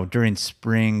 during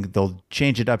spring, they'll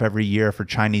change it up every year. For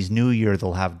Chinese New Year,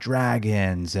 they'll have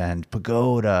dragons and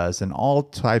pagodas and all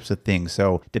types of things.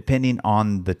 So depending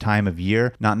on the time of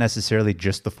year, not necessarily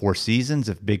just the 4 seasons.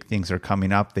 If big things are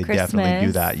coming up, they definitely do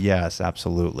Christmas. that. Yes,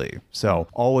 absolutely. So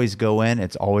always go in.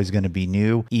 It's always going to be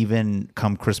new. Even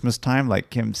come Christmas time, like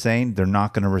Kim's saying, they're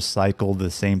not going to recycle the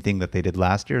same thing that they did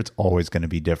last year. It's always going to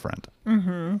be different.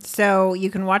 So you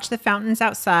can watch the fountains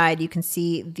outside. You can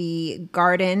see the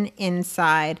garden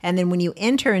inside. And then when you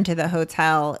enter into the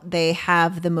hotel, they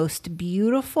have the most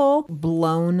beautiful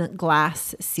blown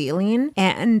glass ceiling.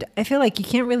 And I feel like you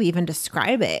can't really even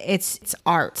describe it. It's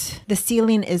art. The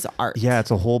ceiling is art. Yeah,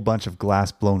 it's a whole bunch of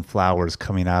glass blown flowers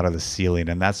coming out of the ceiling.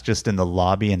 And that's just in the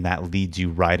lobby. And that leads you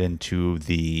right into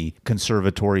the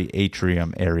conservatory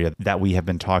atrium area that we have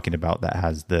been talking about that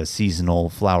has the seasonal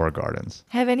flower gardens.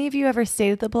 Have any of you ever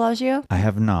stayed at the Bellagio? I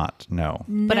have not, no.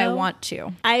 But I No. want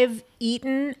to. I've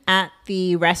eaten at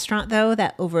the restaurant, though,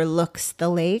 that overlooks the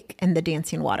lake and the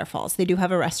dancing waterfalls. They do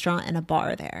have a restaurant and a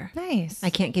bar there. Nice. I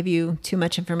can't give you too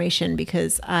much information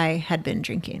because I had been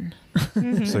drinking.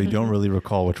 So you don't really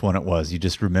recall which one it was. You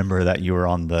just remember that you were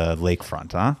on the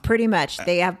lakefront, huh? Pretty much.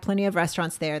 They have plenty of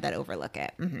restaurants there that overlook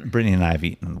it. Brittany and I have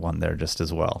eaten one there just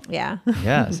as well. Yeah.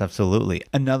 Yes, absolutely.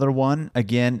 Another one,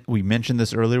 again, we mentioned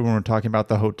this earlier when we were talking about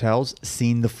the hotels,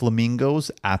 seeing the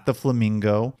flamingos at the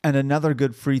Flamingo. And another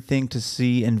good free thing to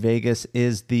see in Vegas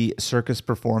is the circus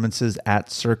performances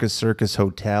at Circus Circus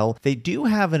Hotel. They do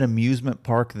have an amusement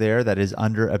park there that is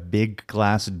under a big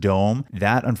glass dome.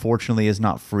 That, unfortunately, is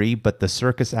not free, but the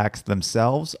circus acts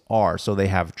themselves are. So they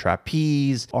have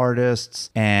trapeze artists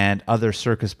and other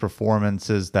circus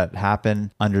performances that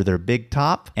happen under their big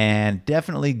top, and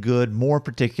definitely good, more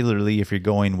particularly if you're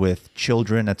going with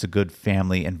children. That's a good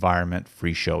family environment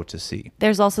free show to see.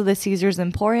 There's also the Caesars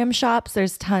Emporium shops.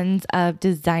 There's tons of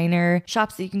designer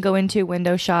shops that you can go into,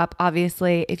 window shop.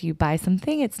 Obviously, if you buy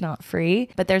something, it's not free,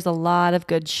 but there's a lot of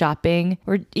good shopping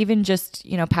or even just,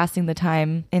 passing the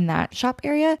time in that shop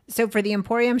area. So for the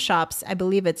Emporium shops, I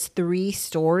believe it's 3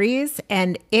 stories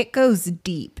and it goes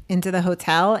deep into the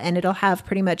hotel, and it'll have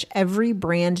pretty much every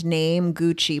brand name,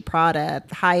 Gucci, Prada,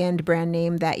 high-end brand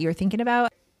name that you're thinking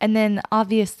about. And then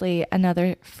obviously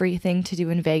another free thing to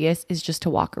do in Vegas is just to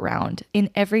walk around.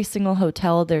 In every single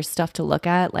hotel, there's stuff to look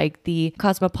at. Like the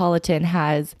Cosmopolitan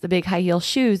has the big high heel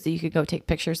shoes that you could go take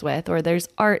pictures with, or there's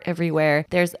art everywhere.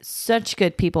 There's such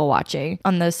good people watching.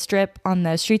 On the strip, on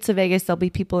the streets of Vegas, there'll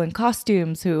be people in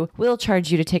costumes who will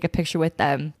charge you to take a picture with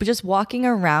them. But just walking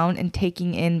around and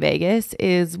taking in Vegas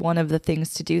is one of the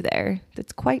things to do there.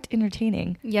 That's quite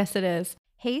entertaining. Yes, it is.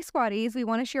 Hey Squatties, we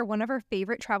want to share one of our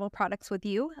favorite travel products with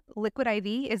you. Liquid IV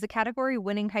is a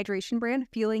category-winning hydration brand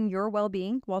fueling your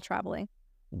well-being while traveling.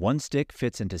 One stick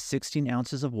fits into 16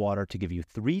 ounces of water to give you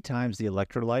 3 times the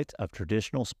electrolytes of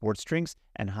traditional sports drinks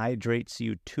and hydrates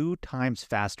you 2 times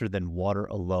faster than water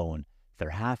alone.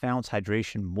 Their half-ounce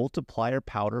hydration multiplier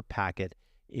powder packet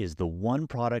is the one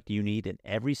product you need in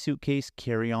every suitcase,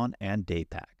 carry-on, and day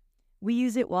pack. We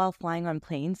use it while flying on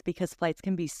planes because flights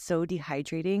can be so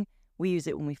dehydrating. We use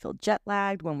it when we feel jet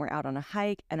lagged, when we're out on a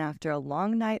hike, and after a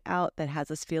long night out that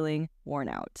has us feeling worn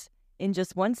out. In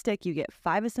just one stick, you get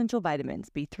 5 essential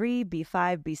vitamins, B3,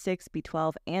 B5, B6,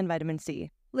 B12, and vitamin C.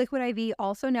 Liquid IV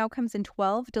also now comes in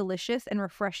 12 delicious and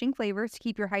refreshing flavors to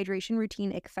keep your hydration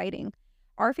routine exciting.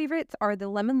 Our favorites are the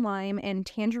lemon lime and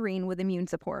tangerine with immune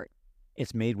support.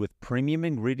 It's made with premium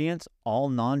ingredients, all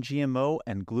non-GMO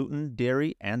and gluten,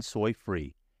 dairy, and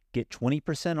soy-free. Get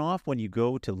 20% off when you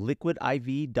go to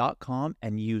liquidiv.com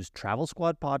and use Travel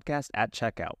Squad Podcast at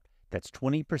checkout. That's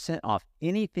 20% off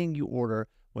anything you order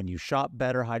when you shop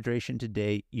Better Hydration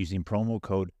today using promo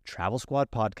code Travel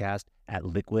Squad Podcast at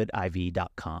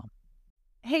liquidiv.com.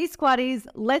 Hey Squatties,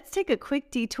 let's take a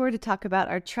quick detour to talk about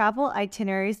our travel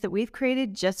itineraries that we've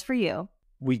created just for you.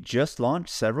 We just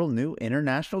launched several new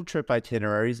international trip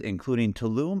itineraries, including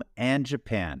Tulum and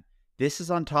Japan. This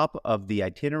is on top of the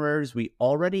itineraries we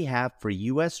already have for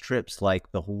U.S. trips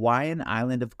like the Hawaiian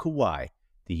island of Kauai,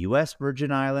 the U.S.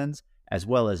 Virgin Islands, as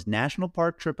well as national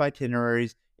park trip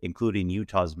itineraries, including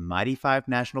Utah's Mighty 5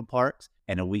 national parks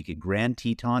and a week at Grand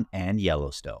Teton and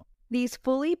Yellowstone. These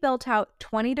fully built out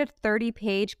 20 to 30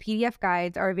 page PDF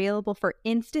guides are available for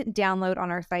instant download on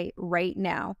our site right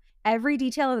now. Every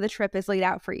detail of the trip is laid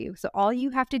out for you, so all you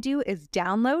have to do is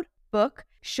download, book,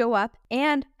 show up,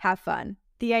 and have fun.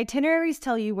 The itineraries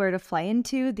tell you where to fly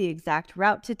into, the exact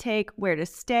route to take, where to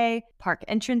stay, park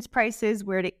entrance prices,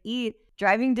 where to eat,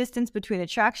 driving distance between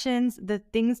attractions, the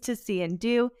things to see and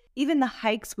do, even the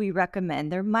hikes we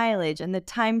recommend, their mileage, and the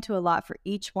time to allot for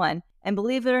each one. And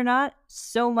believe it or not,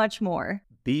 so much more.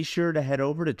 Be sure to head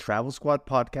over to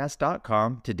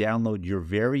TravelSquadPodcast.com to download your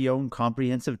very own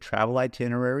comprehensive travel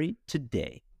itinerary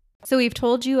today. So we've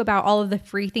told you about all of the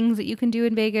free things that you can do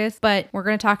in Vegas, but we're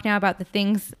going to talk now about the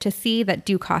things to see that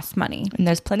do cost money. And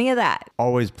there's plenty of that.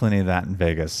 Always plenty of that in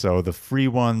Vegas. So the free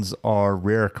ones are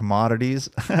rare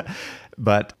commodities.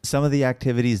 But some of the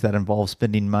activities that involve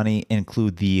spending money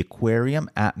include the aquarium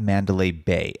at Mandalay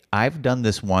Bay. I've done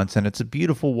this once and it's a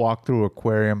beautiful walk-through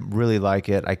aquarium. Really like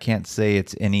it. I can't say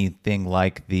it's anything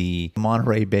like the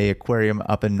Monterey Bay Aquarium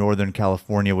up in Northern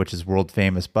California, which is world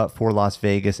famous, but for Las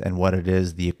Vegas and what it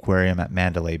is, the aquarium at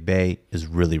Mandalay Bay is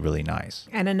really, really nice.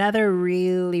 And another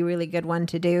really, really good one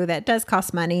to do that does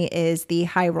cost money is the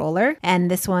High Roller.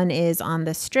 And this one is on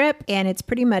the Strip, and it's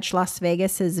pretty much Las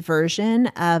Vegas's version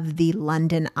of the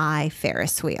London Eye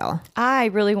Ferris wheel. I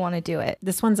really want to do it.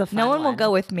 This one's a fun No one will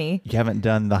go with me. You haven't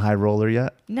done the high roller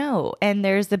yet? No. And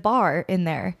there's the bar in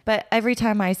there. But every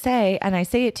time I say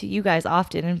it to you guys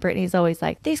often, and Brittany's always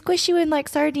like, they squish you in like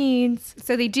sardines.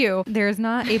 So they do. There's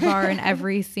not a bar in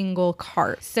every single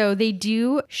cart. So they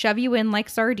do shove you in like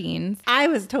sardines. I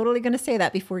was totally going to say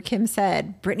that before Kim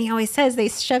said. Brittany always says they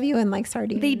shove you in like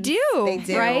sardines. They do. They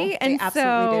do. Right? They And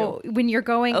absolutely so when you're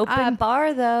going Open up,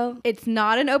 bar though. it's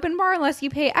not an open bar unless you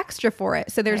pay extra for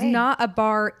it. So there's not a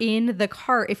bar in the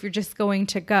cart if you're just going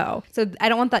to go. So I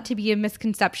don't want that to be a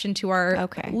misconception to our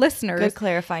listeners. Good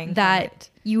clarifying that comment.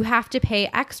 you have to pay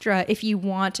extra if you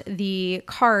want the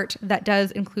cart that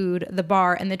does include the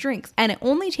bar and the drinks. And it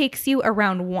only takes you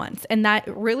around once. And that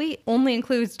really only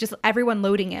includes just everyone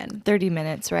loading in. 30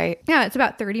 minutes, right? Yeah, it's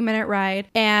about 30-minute ride.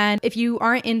 And if you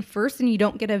aren't in first and you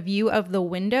don't get a view of the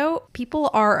window, people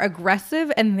are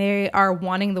aggressive and they are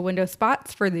wanting the window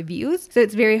spots for the views. So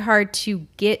it's very hard to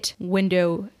get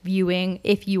window viewing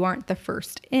if you aren't the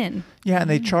first in. Yeah, and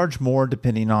they charge more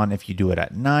depending on if you do it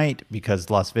at night, because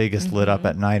Las Vegas lit up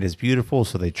at night is beautiful,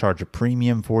 so they charge a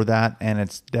premium for that, and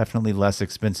it's definitely less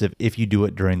expensive if you do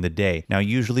it during the day. Now,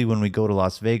 usually when we go to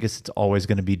Las Vegas, it's always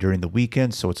going to be during the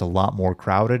weekend, so it's a lot more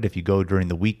crowded. If you go during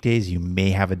the weekdays, you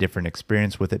may have a different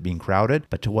experience with it being crowded.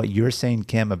 But to what you're saying,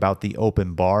 Kim, about the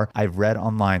open bar, I've read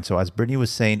online, so as Brittany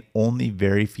was saying, only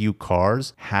very few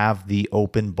cars have the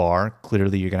open bar.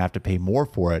 Clearly, you're going to have to pay more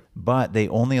for it, but they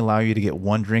only allow you to get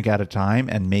one drink at a time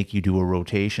and make you do a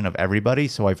rotation of everybody.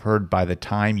 So I've heard by the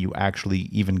time you actually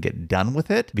even get done with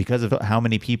it, because of how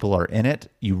many people are in it,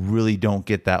 you really don't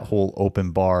get that whole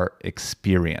open bar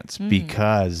experience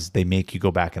because they make you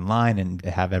go back in line and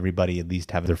have everybody at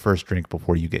least have their first drink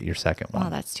before you get your second one. Oh,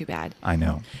 that's too bad. I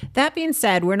know. That being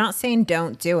said, we're not saying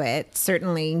don't do it.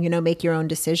 Certainly, make your own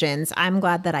decisions. I'm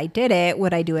glad that I did it.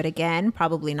 Would I do it again?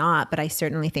 Probably not, but I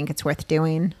certainly think it's worth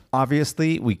doing.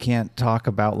 Obviously, we can't talk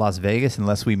about Las Vegas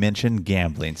unless we mention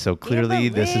gambling. So clearly,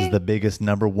 this is the biggest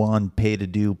number one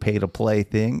pay-to-do, pay-to-play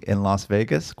thing in Las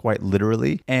Vegas, quite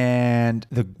literally. And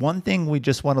the one thing we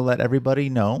just want to let everybody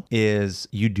know is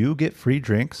you do get free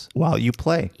drinks while you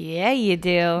play. Yeah, you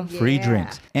do. Free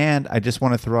drinks. And I just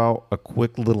want to throw out a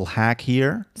quick little hack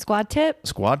here. Squad tip.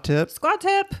 Squad tip. Squad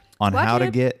tip. On how to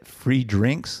get free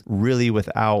drinks really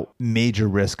without major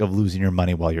risk of losing your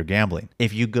money while you're gambling.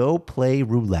 If you go play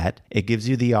roulette, it gives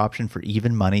you the option for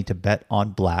even money to bet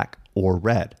on black or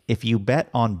red. If you bet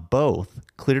on both,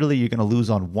 clearly you're going to lose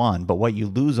on one, but what you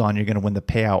lose on, you're going to win the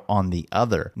payout on the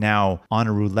other. Now, on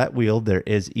a roulette wheel, there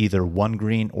is either one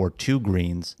green or two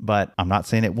greens, but I'm not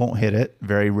saying it won't hit it.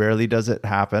 Very rarely does it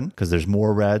happen because there's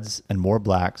more reds and more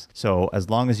blacks. So as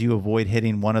long as you avoid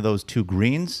hitting one of those two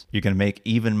greens, you're going to make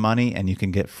even money and you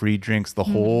can get free drinks the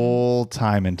whole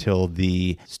time until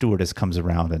the stewardess comes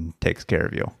around and takes care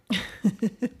of you.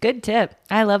 Good tip.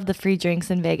 I love the free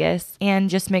drinks in Vegas. And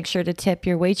just make sure to tip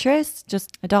your waitress,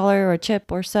 just $1 or a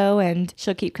chip or so, and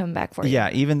she'll keep coming back for you. Yeah,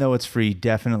 even though it's free,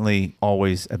 definitely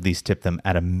always at least tip them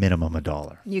at a minimum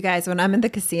 $1. You guys, when I'm in the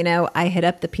casino, I hit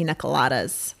up the pina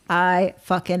coladas. I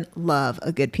fucking love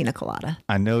a good pina colada.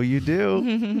 I know you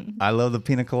do. I love the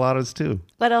pina coladas too.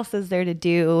 What else is there to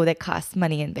do that costs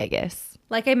money in Vegas?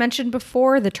 Like I mentioned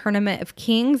before, the Tournament of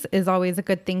Kings is always a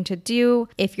good thing to do.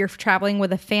 If you're traveling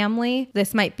with a family,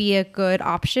 this might be a good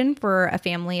option for a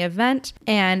family event,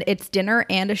 and it's dinner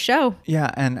and a show.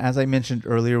 Yeah, and as I mentioned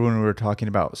earlier when we were talking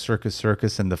about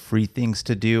Circus and the free things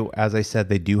to do, as I said,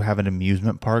 they do have an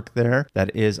amusement park there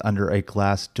that is under a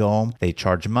glass dome. They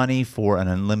charge money for an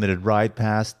unlimited ride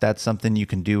pass. That's something you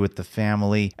can do with the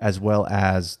family, as well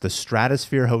as the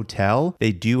Stratosphere Hotel.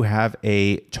 They do have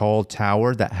a tall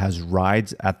tower that has rides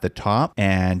at the top,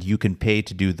 and you can pay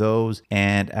to do those.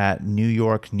 And at New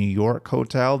York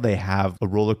Hotel, they have a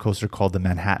roller coaster called the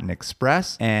Manhattan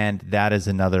Express, and that is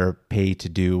another pay to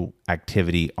do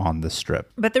activity on the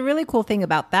Strip. But the really cool thing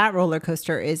about that roller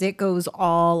coaster is it goes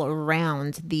all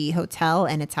around the hotel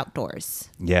and it's outdoors.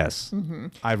 Yes.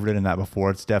 I've ridden that before.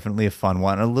 It's definitely a fun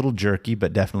one. A little jerky,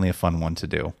 but definitely a fun one to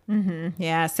do.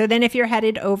 Yeah. So then if you're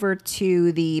headed over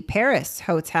to the Paris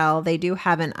Hotel, they do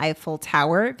have an Eiffel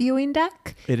Tower viewing deck.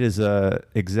 replica. It is a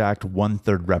exact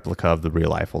 1/3 replica of the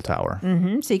real Eiffel Tower.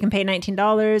 So you can pay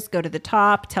 $19, go to the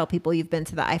top, tell people you've been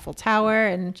to the Eiffel Tower,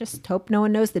 and just hope no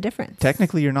one knows the difference.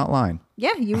 Technically, you're not lying.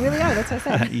 Yeah, you really are. That's what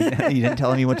I said. You didn't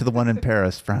tell him you went to the one in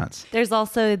Paris, France. There's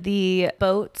also the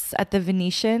boats at the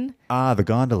Venetian. Ah, the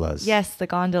gondolas. Yes, the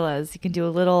gondolas. You can do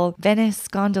a little Venice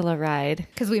gondola ride.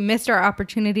 Because we missed our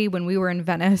opportunity when we were in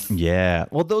Venice. Yeah.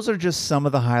 Well, those are just some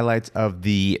of the highlights of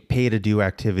the pay-to-do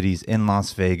activities in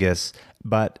Las Vegas.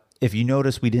 But if you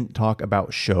notice, we didn't talk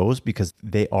about shows because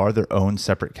they are their own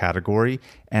separate category.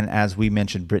 And as we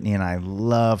mentioned, Brittany and I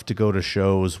love to go to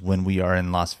shows when we are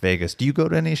in Las Vegas. Do you go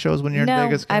to any shows when you're in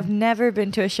Vegas? No, I've never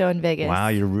been to a show in Vegas. Wow,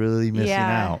 you're really missing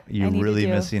out. I You're need to really do.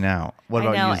 missing out. What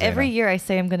about I know. you, Zaina? Every year I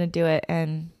say I'm going to do it,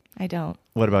 and I don't.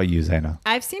 What about you, Zaina?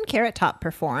 I've seen Carrot Top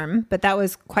perform, but that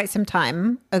was quite some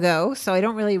time ago, so I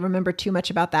don't really remember too much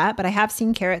about that. But I have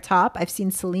seen Carrot Top. I've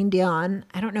seen Celine Dion.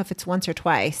 I don't know if it's once or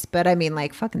twice, but I mean,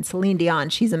 like, fucking Celine Dion.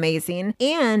 She's amazing.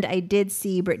 And I did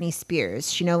see Britney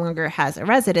Spears. She no longer has a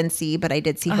residency, but I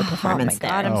did see her performance Oh my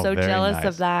God, there. I'm Oh, so very jealous nice.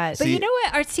 of that. But you know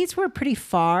what? Our seats were pretty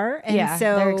far, and yeah,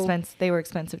 so they're expensive. They were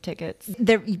expensive tickets.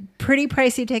 they're pretty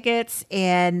pricey tickets.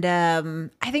 And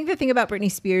I think the thing about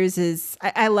Britney Spears is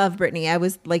I love Britney. I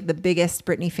was like the biggest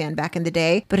Britney fan back in the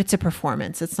day, but it's a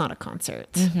performance. It's not a concert.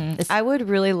 It's- I would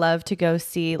really love to go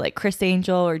see like Chris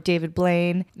Angel or David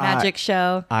Blaine magic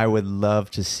show. I would love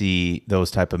to see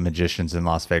those type of magicians in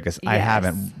Las Vegas. I Yes.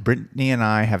 haven't. Brittany and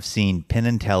I have seen Penn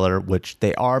and Teller, which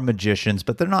they are magicians,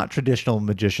 but they're not traditional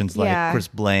magicians like Yeah. Chris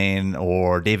Blaine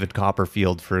or David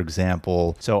Copperfield, for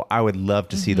example. So I would love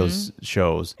to see those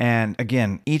shows. And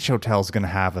again, each hotel is going to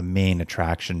have a main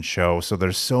attraction show. So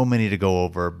there's so many to go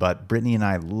over, but Brittany and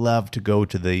I love to go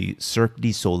to the Cirque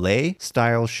du Soleil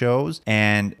style shows,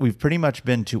 and we've pretty much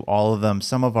been to all of them.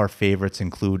 Some of our favorites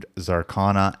include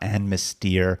Zarkana and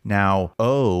Mystere. Now,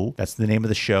 O, that's the name of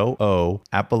the show, O,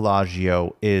 at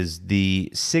Bellagio, is the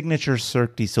signature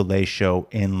Cirque du Soleil show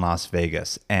in Las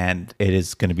Vegas, and it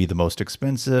is going to be the most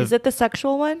expensive. Is it the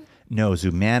sexual one? No,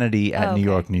 Zumanity at Oh, New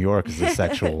okay. York is the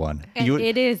sexual one. And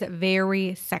it is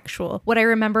very sexual. What I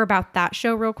remember about that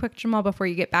show, real quick, Jamal, before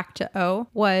you get back to O,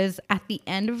 was at the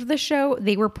end of the show,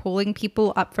 they were pulling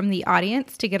people up from the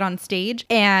audience to get on stage.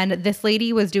 And this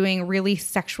lady was doing really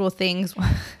sexual things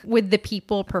with the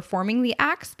people performing the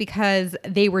acts because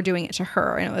they were doing it to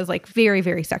her. And it was like very,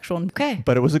 very sexual. Okay.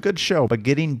 But it was a good show. But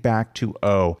getting back to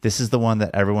O, this is the one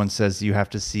that everyone says you have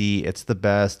to see. It's the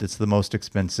best. It's the most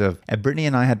expensive. And Brittany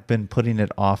and I had been putting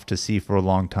it off to see for a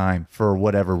long time for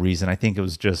whatever reason. I think it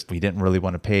was just we didn't really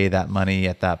want to pay that money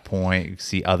at that point.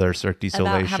 See other Cirque du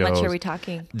Soleil About how shows. much are we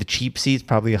talking? The cheap seats,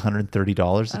 probably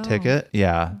 $130 a ticket.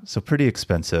 Yeah. So pretty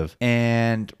expensive.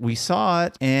 And we saw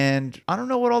it, and I don't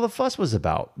know what all the fuss was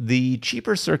about. The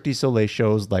cheaper Cirque du Soleil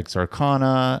shows like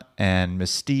Zarkana and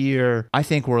Mystere, I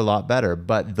think were a lot better.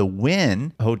 But the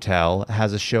Wynn Hotel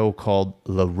has a show called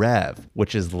Le Rêve,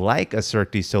 which is like a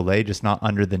Cirque du Soleil, just not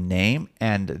under the name.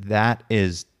 And that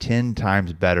is 10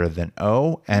 times better than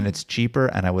O, and it's cheaper,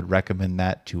 and I would recommend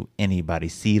that to anybody.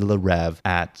 See Le Rêve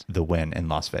at the Wynn in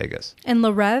Las Vegas. And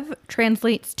Le Rêve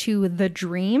translates to the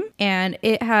dream, and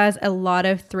it has a lot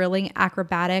of thrilling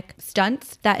acrobatic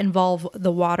stunts that involve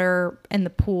the water and the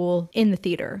pool in the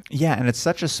theater. Yeah, and it's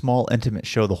such a small, intimate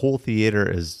show. The whole theater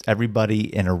is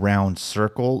everybody in a round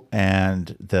circle,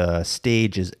 and the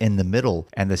stage is in the middle,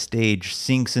 and the stage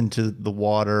sinks into the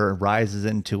water, rises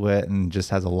into it, and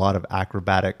just has a lot of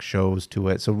acrobatic shows to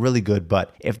it. So really good.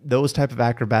 But if those type of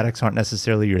acrobatics aren't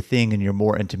necessarily your thing and you're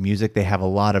more into music, they have a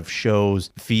lot of shows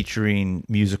featuring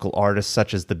musical artists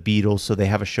such as the Beatles. So they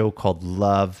have a show called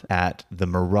Love at the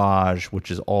Mirage,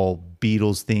 which is all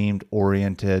Beatles themed,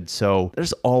 oriented. So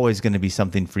there's always going to be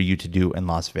something for you to do in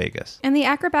Las Vegas. And the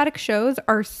acrobatic shows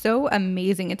are so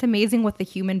amazing. It's amazing what the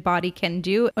human body can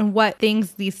do and what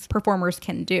things these performers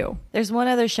can do. There's one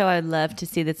other show I'd love to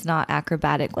see that's not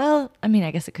acrobatic. Well, I mean, I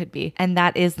guess it could be. And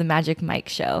that is the Magic Mike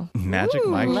show. Magic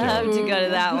Mike show. Love to go to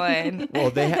that one.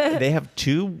 Well, they have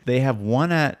two. They have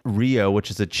one at Rio, which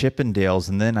is a Chippendales,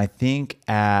 and then I think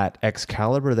at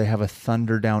Excalibur they have a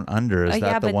Thunder Down Under. Is Oh, that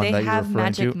yeah, the but one they that you're have referring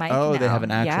Magic to? Mike Oh, they now. have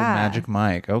an actual Yeah. Magic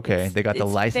Mike. Okay, they got the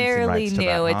It's licensing fairly rights to new.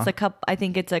 that. Huh? It's I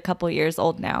think it's a couple years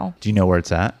old now. Do you know where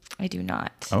it's at? I do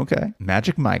not. Okay.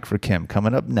 Magic Mike for Kim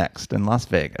coming up next in Las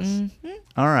Vegas.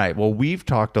 All right. Well, we've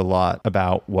talked a lot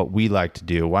about what we like to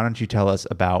do. Why don't you tell us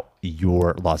about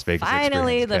your Las Vegas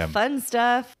Finally, experience, the Kim. fun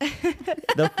stuff.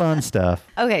 The fun stuff.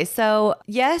 Okay, so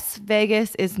yes,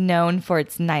 Vegas is known for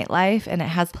its nightlife and it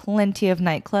has plenty of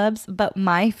nightclubs, but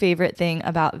my favorite thing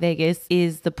about Vegas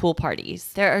is the pool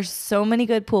parties. There are so many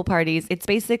good pool parties. It's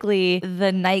basically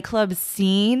the nightclub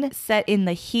scene set in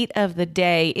the heat of the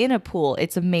day in a pool.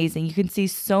 It's amazing. You can see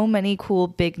so many cool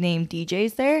big name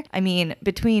DJs there. I mean,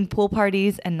 between pool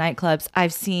parties and nightclubs,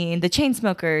 I've seen the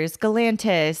Chainsmokers,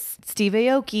 Galantis, Steve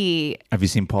Aoki. Have you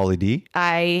seen Pauly D?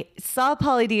 I saw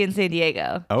Pauly D in San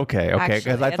Diego. Okay, because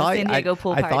Actually, I at a thought San Diego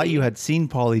pool I thought party. you had seen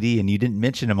Pauly D and you didn't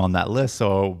mention him on that list.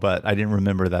 So, but I didn't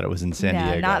remember that it was in San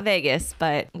Diego. Not Vegas,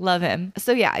 but love him.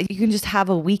 So yeah, you can just have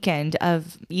a weekend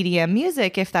of EDM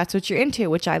music if that's what you're into,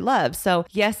 which I love. So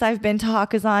yes, I've been to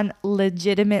Hakkasan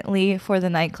legitimately for the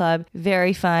nightclub.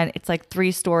 Very fun. It's like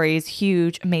 3 stories,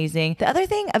 huge, amazing. The other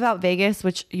thing about Vegas,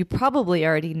 which you probably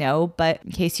already know, but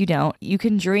in case you don't, you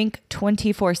can drink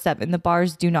 24/7. The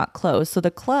bars do not close. So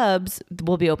the clubs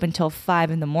will be open till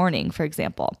 5 in the morning, for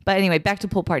example. But anyway, back to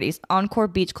pool parties. Encore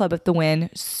Beach Club at the Wynn.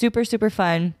 Super, super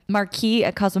fun. Marquee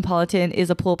at Cosmopolitan is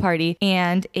a pool party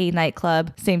and a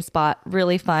nightclub. Same spot.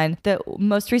 Really fun. The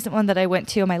most recent one that I went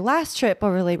to on my last trip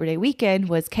over Labor Day weekend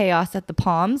was Chaos at the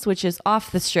Palms, which is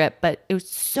off the strip, but it was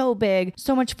so big,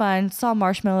 so much fun. Saw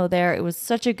Marshmallow there. It was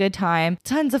such a good time.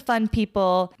 Tons of fun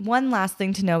people. One last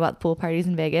thing to know about pool parties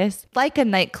in Vegas. Like a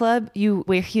nightclub, you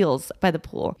wear heels by the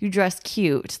pool. You dress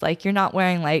cute. Like you're not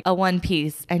wearing like a one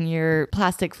piece and your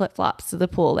plastic flip flops to the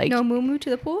pool. Like No moo to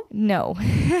the pool? no.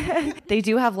 They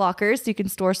do have lockers so you can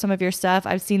store some of your stuff.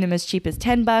 I've seen them as cheap as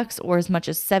 $10 or as much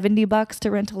as $70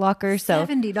 to rent a locker. So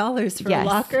 $70 for yes. a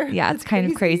locker? Yeah, it's That's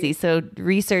kind of crazy. So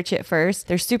research it first.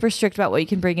 They're super strict about what you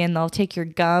can bring in. They'll take your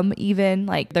gum even.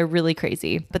 Like they're really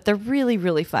crazy, but they're really,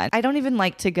 really fun. I don't even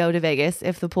like to go to Vegas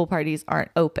if the pool parties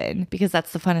aren't open because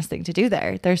that's the funnest thing to do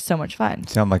there. They're so much fun.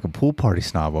 Sound like a pool party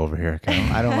snob over here,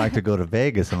 Kim. I don't like to go to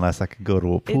Vegas unless I could go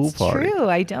to a pool It's party. true.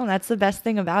 I don't. That's the best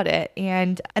thing about it.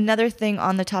 And another thing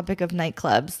on the topic of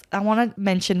nightclubs, I want to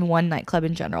mention one nightclub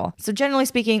in general. So generally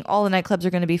speaking, all the nightclubs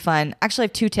are going to be fun. Actually, I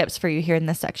have 2 tips for you here in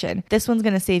this section. This one's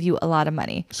going to save you a lot of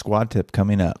money. Squad tip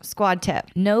coming up. Squad tip,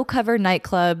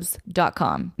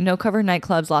 nocovernightclubs.com,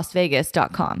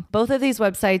 nocovernightclubslasvegas.com. Both of these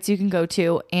websites you can go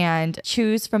to and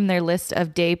choose from their list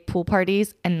of day pool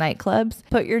parties and nightclubs.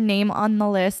 Put your name on the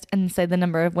list and say the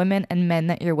number of women and men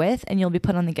that you're with, and you'll be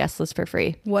put on the guest list for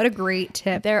free. What a great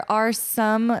tip. There are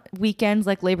some weekends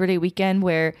like Labor Day weekend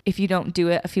where if you don't do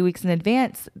it a few weeks in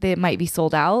advance, they might be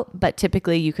sold out. But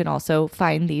typically you can also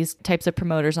find these types of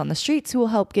promoters on the streets who will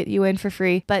help get you in for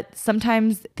free. But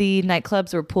sometimes the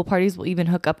nightclubs or pool parties will even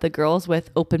hook up the girls with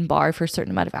open bar for a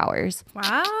certain amount of hours.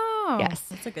 Wow. Yes.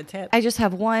 That's a good tip. I just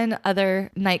have one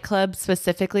other nightclub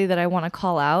specifically that I want to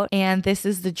call out, and this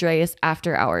is the Dreas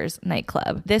After Hours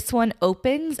nightclub. This one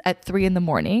opens at 3 in the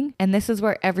morning, and this is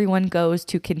where everyone goes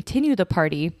to continue the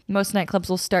party. Most nightclubs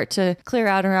will start to clear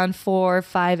out around 4,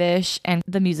 5-ish, and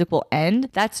the music will end.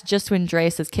 That's just when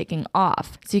Dreas is kicking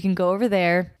off. So you can go over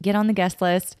there, get on the guest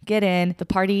list, get in. The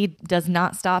party does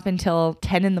not stop until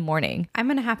 10 in the morning. I'm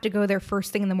going to have to go there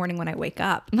first thing in the morning when I wake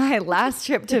up. My last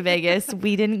trip to Vegas,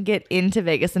 we didn't get into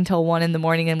Vegas until 1 in the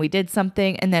morning and we did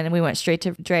something and then we went straight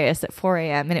to Dreas at 4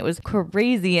 a.m. and it was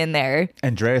crazy in there.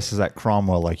 Andreas is at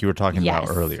Cromwell, like you were talking about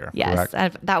earlier. Yes.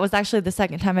 Correct? That was actually the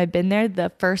second time I'd been there.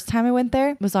 The first time I went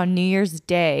there was on New Year's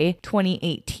Day,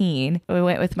 2018. We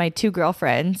went with my 2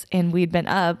 girlfriends and we'd been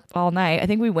up all night. I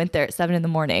think we went there at 7 in the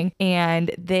morning and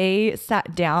they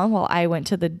sat down while I went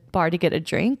to the bar to get a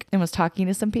drink and was talking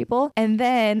to some people. And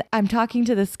then I'm talking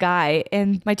to this guy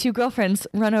and my 2 girlfriends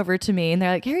run over to me and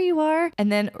they're like, "Here you are."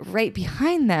 And then right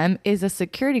behind them is a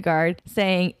security guard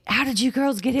saying, "How did you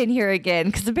girls get in here again?"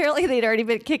 Because apparently they'd already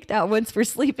been kicked out once for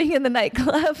sleeping in the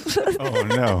nightclub. Oh,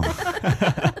 no.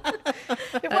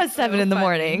 It was 7 in the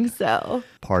morning. So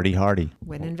Party hardy.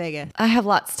 Win in Vegas. I have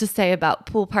lots to say about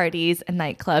pool parties and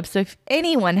nightclubs. So if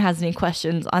anyone has any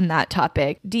questions on that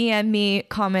topic, DM me,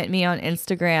 comment me on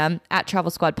Instagram at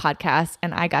Travel Squad Podcast,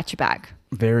 and I got you back.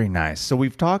 Very nice. So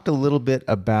we've talked a little bit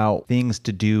about things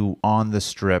to do on the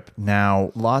strip.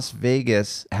 Now, Las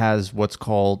Vegas has what's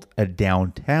called a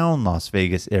downtown Las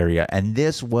Vegas area, and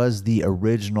this was the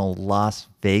original Las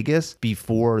Vegas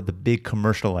before the big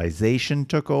commercialization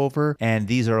took over. And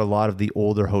these are a lot of the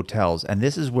older hotels. And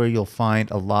this is where you'll find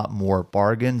a lot more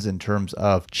bargains in terms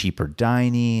of cheaper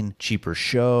dining, cheaper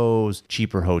shows,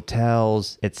 cheaper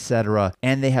hotels, etc.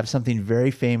 And they have something very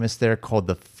famous there called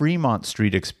the Fremont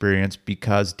Street Experience because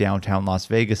because downtown Las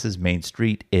Vegas's main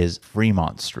street is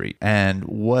Fremont Street. And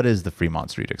what is the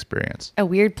Fremont Street experience? A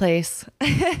weird place.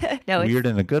 No, Weird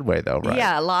in a good way, though, right?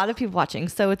 Yeah, a lot of people watching.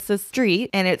 So it's a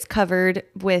street and it's covered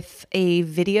with a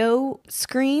video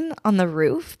screen on the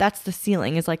roof. That's the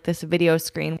ceiling, is like this video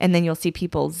screen. And then you'll see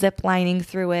people zip lining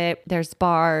through it. There's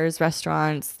bars,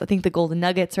 restaurants. I think the Golden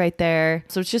Nugget's right there.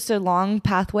 So it's just a long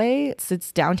pathway.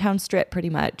 It's downtown strip pretty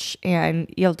much.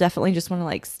 And you'll definitely just want to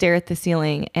like stare at the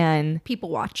ceiling and People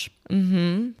watch.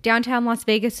 Downtown Las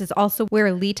Vegas is also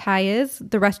where Lee Tai is,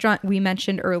 the restaurant we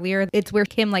mentioned earlier. It's where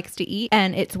Kim likes to eat,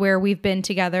 and it's where we've been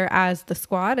together as the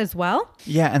squad as well.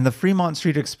 Yeah, and the Fremont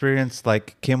Street experience,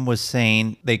 like Kim was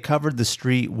saying, they covered the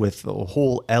street with a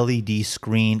whole LED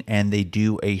screen, and they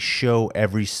do a show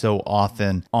every so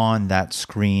often on that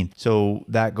screen. So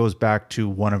that goes back to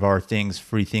one of our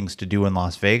free things to do in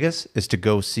Las Vegas, is to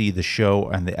go see the show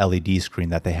and the LED screen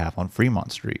that they have on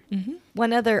Fremont Street.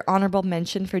 One other honorable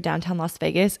mention for downtown Las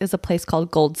Vegas is a place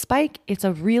called Gold Spike. It's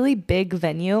a really big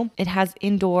venue. It has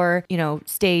indoor,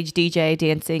 stage, DJ,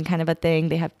 dancing kind of a thing.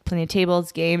 They have plenty of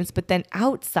tables, games, but then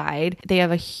outside they have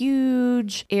a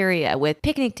huge area with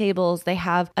picnic tables. They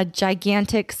have a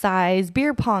gigantic size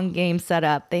beer pong game set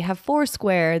up. They have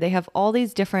Foursquare. They have all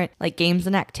these different like games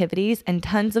and activities and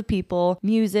tons of people,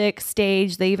 music,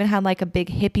 stage. They even had like a big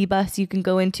hippie bus you can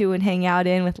go into and hang out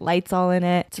in with lights all in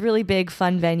it. It's a really big,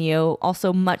 fun venue.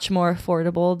 Also much more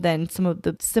affordable than some of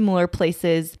the similar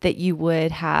places that you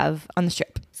would have on the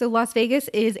strip. So Las Vegas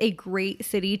is a great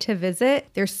city to visit.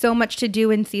 There's so much to do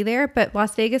and see there, but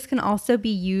Las Vegas can also be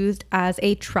used as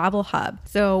a travel hub.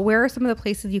 So where are some of the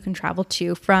places you can travel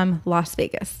to from Las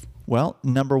Vegas? Well,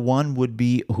 number one would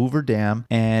be Hoover Dam.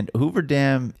 And Hoover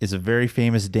Dam is a very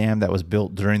famous dam that was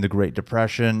built during the Great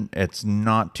Depression. It's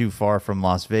not too far from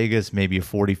Las Vegas, maybe a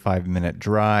 45-minute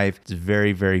drive. It's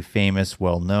very, very famous,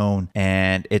 well known.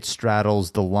 And it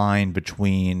straddles the line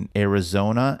between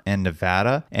Arizona and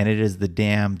Nevada. And it is the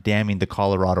dam damming the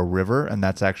Colorado River. And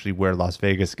that's actually where Las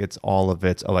Vegas gets all of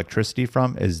its electricity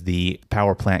from, is the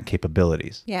power plant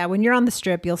capabilities. Yeah, when you're on the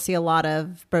strip, you'll see a lot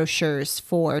of brochures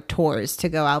for tours to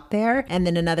go out there. And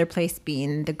then another place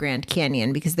being the Grand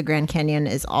Canyon, because the Grand Canyon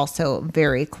is also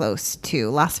very close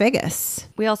to Las Vegas.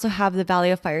 We also have the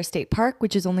Valley of Fire State Park,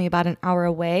 which is only about an hour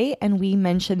away. And we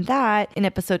mentioned that in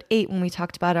episode 8 when we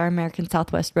talked about our American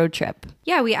Southwest road trip.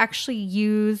 Yeah, we actually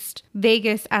used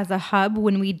Vegas as a hub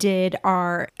when we did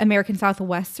our American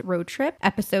Southwest road trip,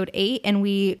 episode 8, and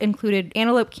we included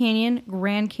Antelope Canyon,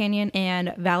 Grand Canyon,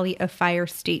 and Valley of Fire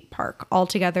State Park all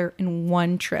together in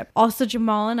one trip. Also,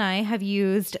 Jamal and I have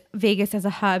used Vegas as a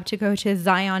hub to go to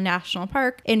Zion National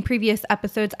Park. In previous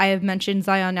episodes, I have mentioned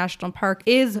Zion National Park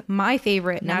is my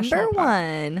favorite national park.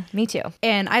 Number 1. Me too.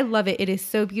 And I love it. It is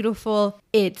so beautiful.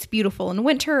 It's beautiful in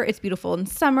winter. It's beautiful in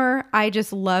summer. I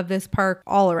just love this park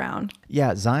all around.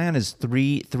 Yeah, Zion is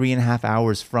 3.5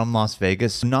 hours from Las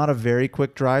Vegas. Not a very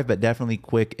quick drive, but definitely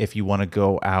quick if you want to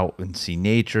go out and see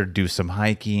nature, do some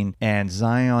hiking. And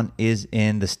Zion is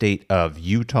in the state of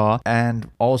Utah. And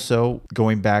also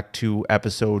going back to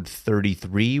episode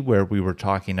 33, where we were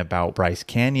talking about Bryce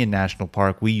Canyon National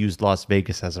Park, we used Las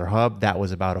Vegas as our hub. That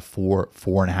was about a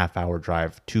 4.5 hour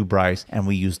drive to Bryce, and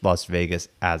we used Las Vegas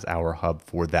as our hub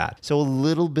for that. So a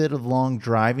little bit of long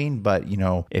driving, but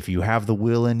if you have the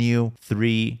will in you,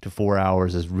 3 to 4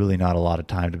 hours is really not a lot of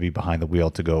time to be behind the wheel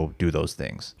to go do those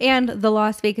things. And the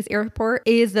Las Vegas airport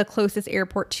is the closest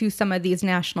airport to some of these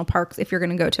national parks if you're going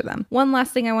to go to them. One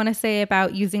last thing I want to say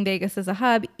about using Vegas as a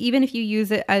hub, even if you use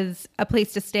it as a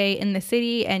place to stay in the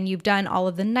city and you've done all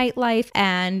of the nightlife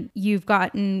and you've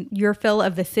gotten your fill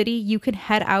of the city, you can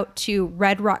head out to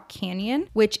Red Rock Canyon,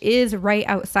 which is right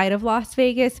outside of Las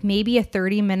Vegas, maybe a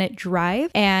 30-minute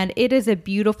drive. And it is a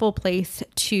beautiful place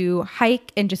to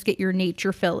hike and just get your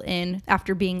nature fill in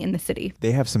after being in the city.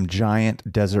 They have some giant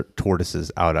desert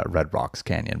tortoises out at Red Rocks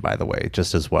Canyon, by the way,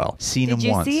 just as well. Seen them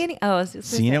once. Did you see any? Oh, I was just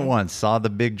Seen it once. Saw the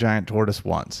big giant tortoise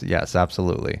once. Yes,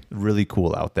 absolutely. Really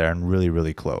cool out there and really,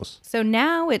 really close. So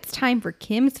now it's time for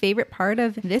Kim's favorite part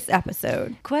of this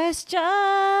episode.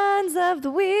 Questions of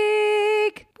the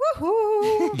week.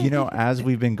 Woohoo! As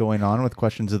we've been going on with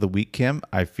questions of the week, Kim,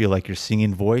 I feel like your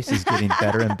singing voice is getting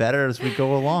better and better as we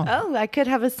go along. Oh, I could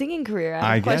have a singing career out of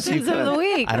I guess you questions of could. the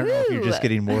week. I don't know if you're Woo. just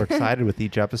getting more excited with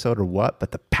each episode or what,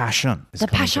 but the passion is The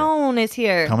coming through. passion is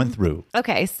here. Coming through.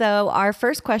 Okay, so our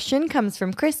first question comes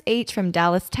from Chris H. from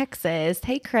Dallas, Texas.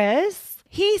 Hey, Chris.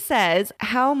 He says,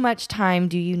 how much time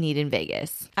do you need in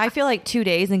Vegas? I feel like 2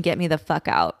 days and get me the fuck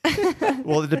out.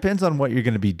 Well, it depends on what you're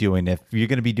going to be doing. If you're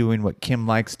going to be doing what Kim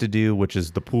likes to do, which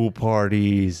is the pool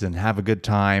parties and have a good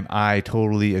time, I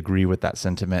totally agree with that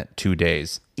sentiment. 2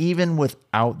 days. even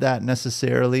without that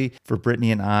necessarily, for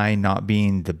Brittany and I not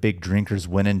being the big drinkers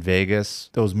when in Vegas,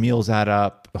 those meals add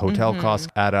up, hotel costs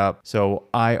add up. So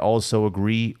I also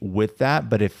agree with that.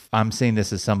 But if I'm saying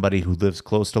this as somebody who lives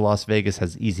close to Las Vegas,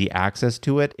 has easy access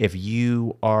to it, if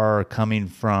you are coming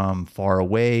from far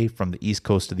away from the East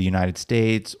Coast of the United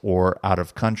States or out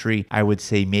of country, I would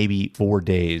say maybe 4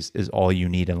 days is all you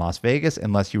need in Las Vegas,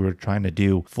 unless you were trying to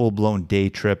do full-blown day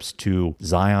trips to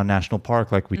Zion National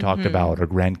Park like we talked about, or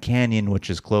Grand Canyon, which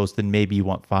is close. Then maybe you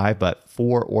want 5, but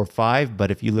 4 or 5.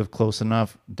 But if you live close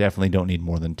enough, definitely don't need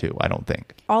more than 2, I don't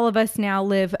think. All of us now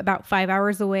live about 5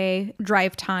 hours away,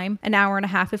 drive time, an hour and a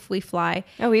half if we fly.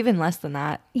 Oh, even less than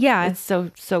that. Yeah. It's so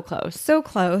close. So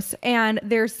close. And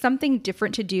there's something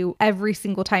different to do every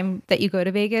single time that you go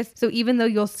to Vegas. So even though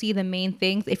you'll see the main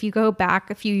things, if you go back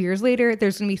a few years later,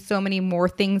 there's going to be so many more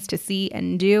things to see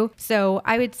and do. So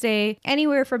I would say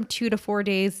anywhere from 2 to 4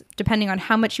 days, depending on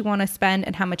how much you want to spend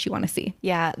and how much you want to see.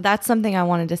 Yeah, that's something I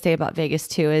wanted to say about Vegas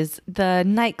too, is the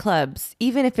nightclubs,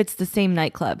 even if it's the same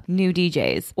nightclub, new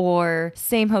DJs, or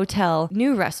same hotel,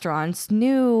 new restaurants,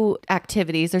 new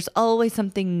activities, there's always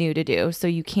something new to do. So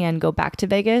you can go back to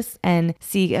Vegas and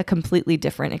see a completely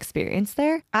different experience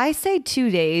there. I say 2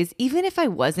 days, even if I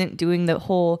wasn't doing the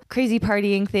whole crazy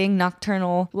partying thing,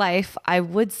 nocturnal life, I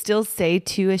would still say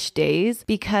 2-ish days,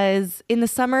 because in the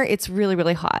summer, it's really,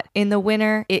 really hot. In the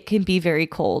winter, it can be very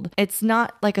cold. It's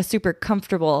not like a super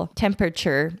comfortable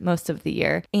temperature most of the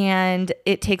year, and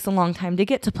it takes a long time to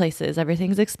get to places.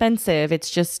 Everything's expensive. It's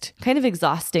just kind of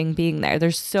exhausting being there.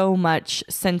 There's so much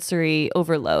sensory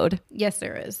overload. Yes,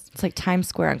 there is. It's like Times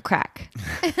Square on crack.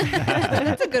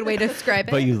 That's a good way to describe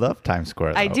it. But you love Times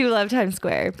Square, though. I do love Times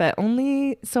Square, but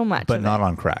only so much. But of not it.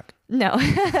 on crack. No.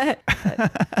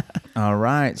 All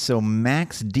right. So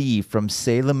Max D from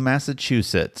Salem,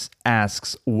 Massachusetts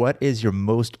asks, what is your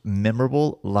most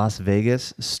memorable Las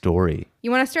Vegas story?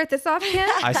 You want to start this off, Kim?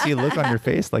 I see a look on your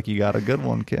face like you got a good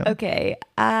one, Kim. Okay,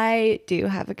 I do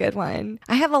have a good one.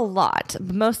 I have a lot.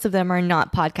 Most of them are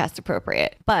not podcast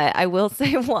appropriate, but I will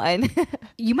say one.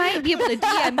 You might be able to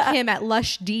DM Kim at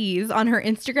Lush D's on her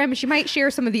Instagram, and she might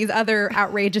share some of these other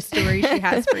outrageous stories she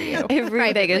has for you. Every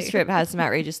privately. Vegas trip has some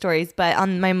outrageous stories, but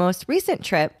on my most recent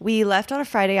trip, we left on a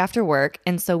Friday after work,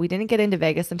 and so we didn't get into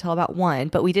Vegas until about 1,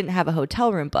 but we didn't have a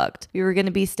hotel room booked. We were going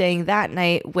to be staying that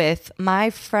night with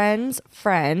my friend's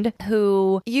friend,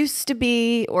 who used to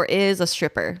be or is a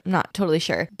stripper. I'm not totally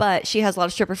sure, but she has a lot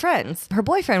of stripper friends. Her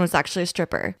boyfriend was actually a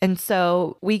stripper. And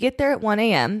so we get there at 1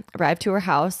 a.m., arrive to her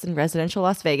house in residential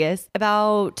Las Vegas.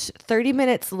 About 30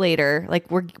 minutes later, like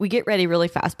we get ready really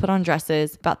fast, put on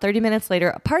dresses. About 30 minutes later,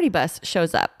 a party bus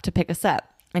shows up to pick us up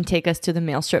and take us to the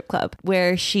male strip club,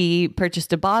 where she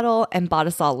purchased a bottle and bought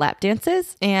us all lap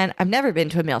dances. And I've never been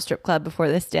to a male strip club before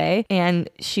this day. And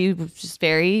she was just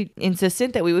very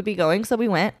insistent that we would be going. So we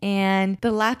went. And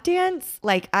the lap dance,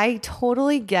 like, I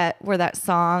totally get where that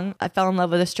song, I Fell in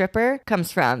Love with a Stripper,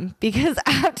 comes from. Because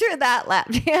after that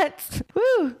lap dance,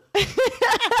 woo,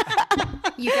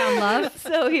 You found love?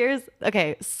 so here's,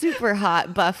 okay, super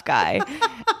hot buff guy.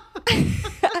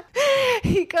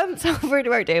 He comes over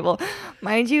to our table.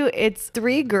 Mind you, it's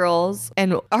 3 girls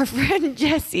and our friend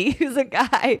Jesse, who's a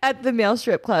guy at the male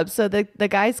strip club. So the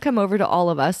guys come over to all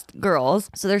of us girls.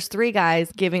 So there's 3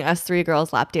 guys giving us 3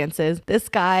 girls lap dances. This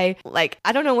guy, like,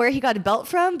 I don't know where he got a belt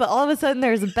from, but all of a sudden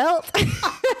there's a belt.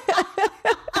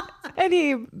 And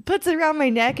he puts it around my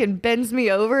neck and bends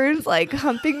me over and is like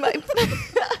humping my...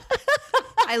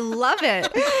 I love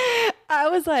it. I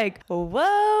was like, whoa,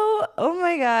 oh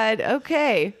my God,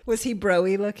 okay. Was he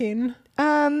bro-y looking?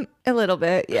 A little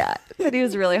bit, yeah. But he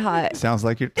was really hot. Sounds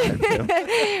like your type, Kim.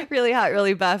 Really hot,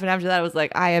 really buff. And after that, I was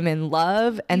like, I am in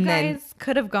love. And You then, guys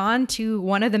could have gone to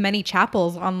one of the many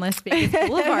chapels on Las Vegas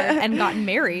Boulevard and gotten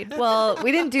married. well,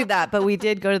 we didn't do that, but we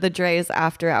did go to the Dre's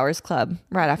After Hours Club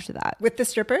right after that. With the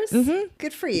strippers? Mm-hmm.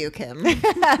 Good for you, Kim.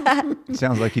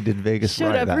 Sounds like you did Vegas Showed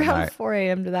right up that around night. 4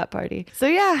 a.m. to that party. So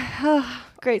yeah,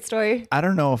 great story. I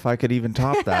don't know if I could even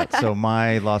top that. So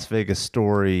my Las Vegas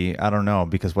story, I don't know,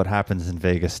 because what happens in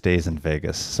Vegas stays in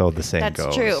Vegas. So the same That's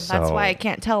goes. true. That's So, why I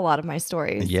can't tell a lot of my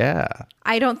stories. Yeah.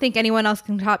 I don't think anyone else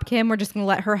can top Kim. We're just going to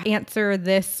let her answer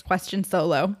this question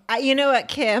solo. You know what,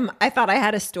 Kim? I thought I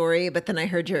had a story, but then I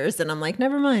heard yours and I'm like,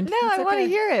 never mind. No, It's I want to okay.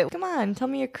 hear it. Come on, tell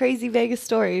me your crazy Vegas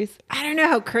stories. I don't know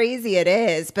how crazy it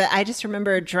is, but I just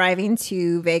remember driving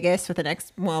to Vegas with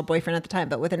boyfriend at the time,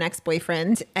 but with an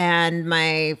ex-boyfriend, and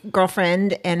my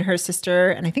girlfriend and her sister,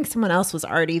 and I think someone else was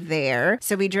already there.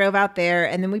 So we drove out there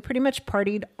and then we pretty much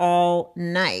partied all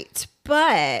night.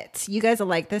 But you guys will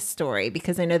like this story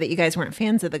because I know that you guys weren't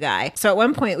fans of the guy. So at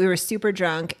one point we were super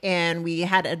drunk and we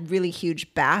had a really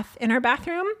huge bath in our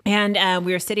bathroom, and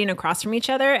we were sitting across from each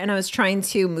other, and I was trying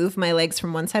to move my legs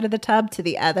from one side of the tub to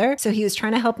the other. So he was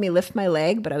trying to help me lift my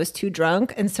leg, but I was too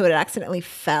drunk, and so it accidentally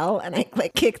fell, and I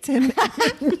like kicked him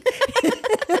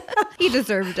He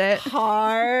deserved it.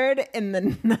 hard in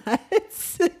the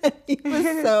nuts. He was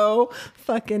so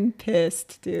fucking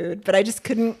pissed, dude. But I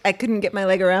couldn't get my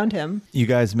leg around him. You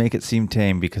guys make it seem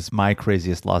tame because my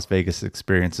craziest Las Vegas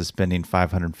experience is spending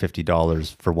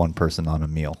 $550 for one person on a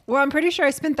meal. Well, I'm pretty sure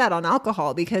I spent that on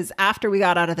alcohol because after we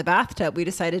got out of the bathtub, we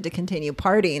decided to continue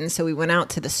partying. So we went out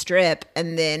to the strip,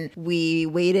 and then we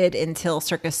waited until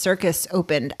Circus Circus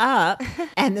opened up,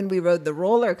 and then we rode the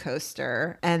roller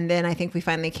coaster. And then I think we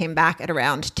finally came back at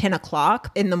around 10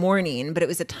 o'clock in the morning, but it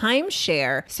was a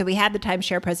timeshare. So we had the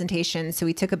timeshare presentation. So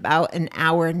we took about an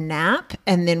hour nap,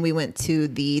 and then we went to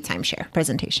the timeshare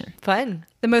presentation. Fun.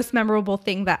 The most memorable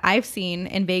thing that I've seen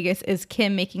in Vegas is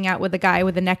Kim making out with a guy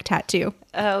with a neck tattoo.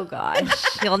 Oh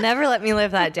gosh, you'll never let me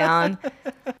live that down.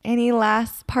 Any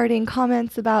last parting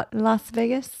comments about Las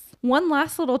Vegas? One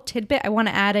last little tidbit I want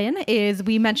to add in is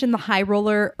we mentioned the High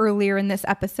Roller earlier in this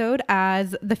episode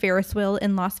as the Ferris wheel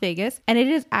in Las Vegas, and it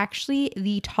is actually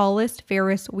the tallest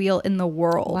Ferris wheel in the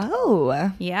world.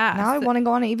 Wow. Yeah. Now I want to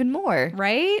go on it even more.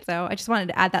 Right? So I just wanted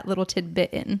to add that little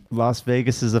tidbit in. Las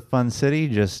Vegas is a fun city.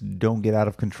 Just don't get out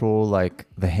of control like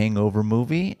the Hangover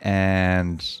movie,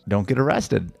 and don't get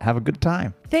arrested. Have a good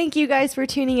time. Thank you guys for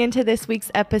tuning into this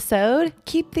week's episode.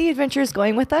 Keep the adventures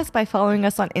going with us by following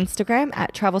us on Instagram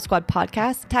at Travel Squad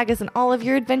Podcast. Tag us in all of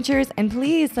your adventures, and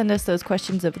please send us those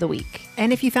questions of the week.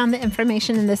 And if you found the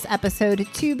information in this episode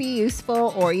to be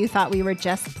useful, or you thought we were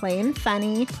just plain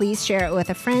funny, please share it with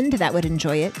a friend that would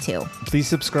enjoy it too. Please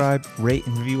subscribe, rate,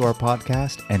 and review our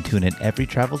podcast, and tune in every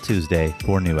Travel Tuesday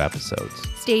for new episodes.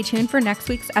 Stay tuned for next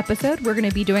week's episode. We're going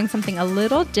to be doing something a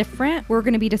little different. We're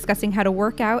going to be discussing how to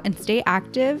work out and stay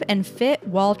active and fit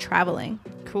while traveling.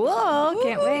 Cool.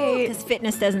 Can't wait. Because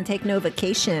fitness doesn't take no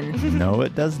vacation. No,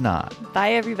 it does not.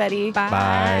 Bye, everybody. Bye.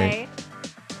 Bye.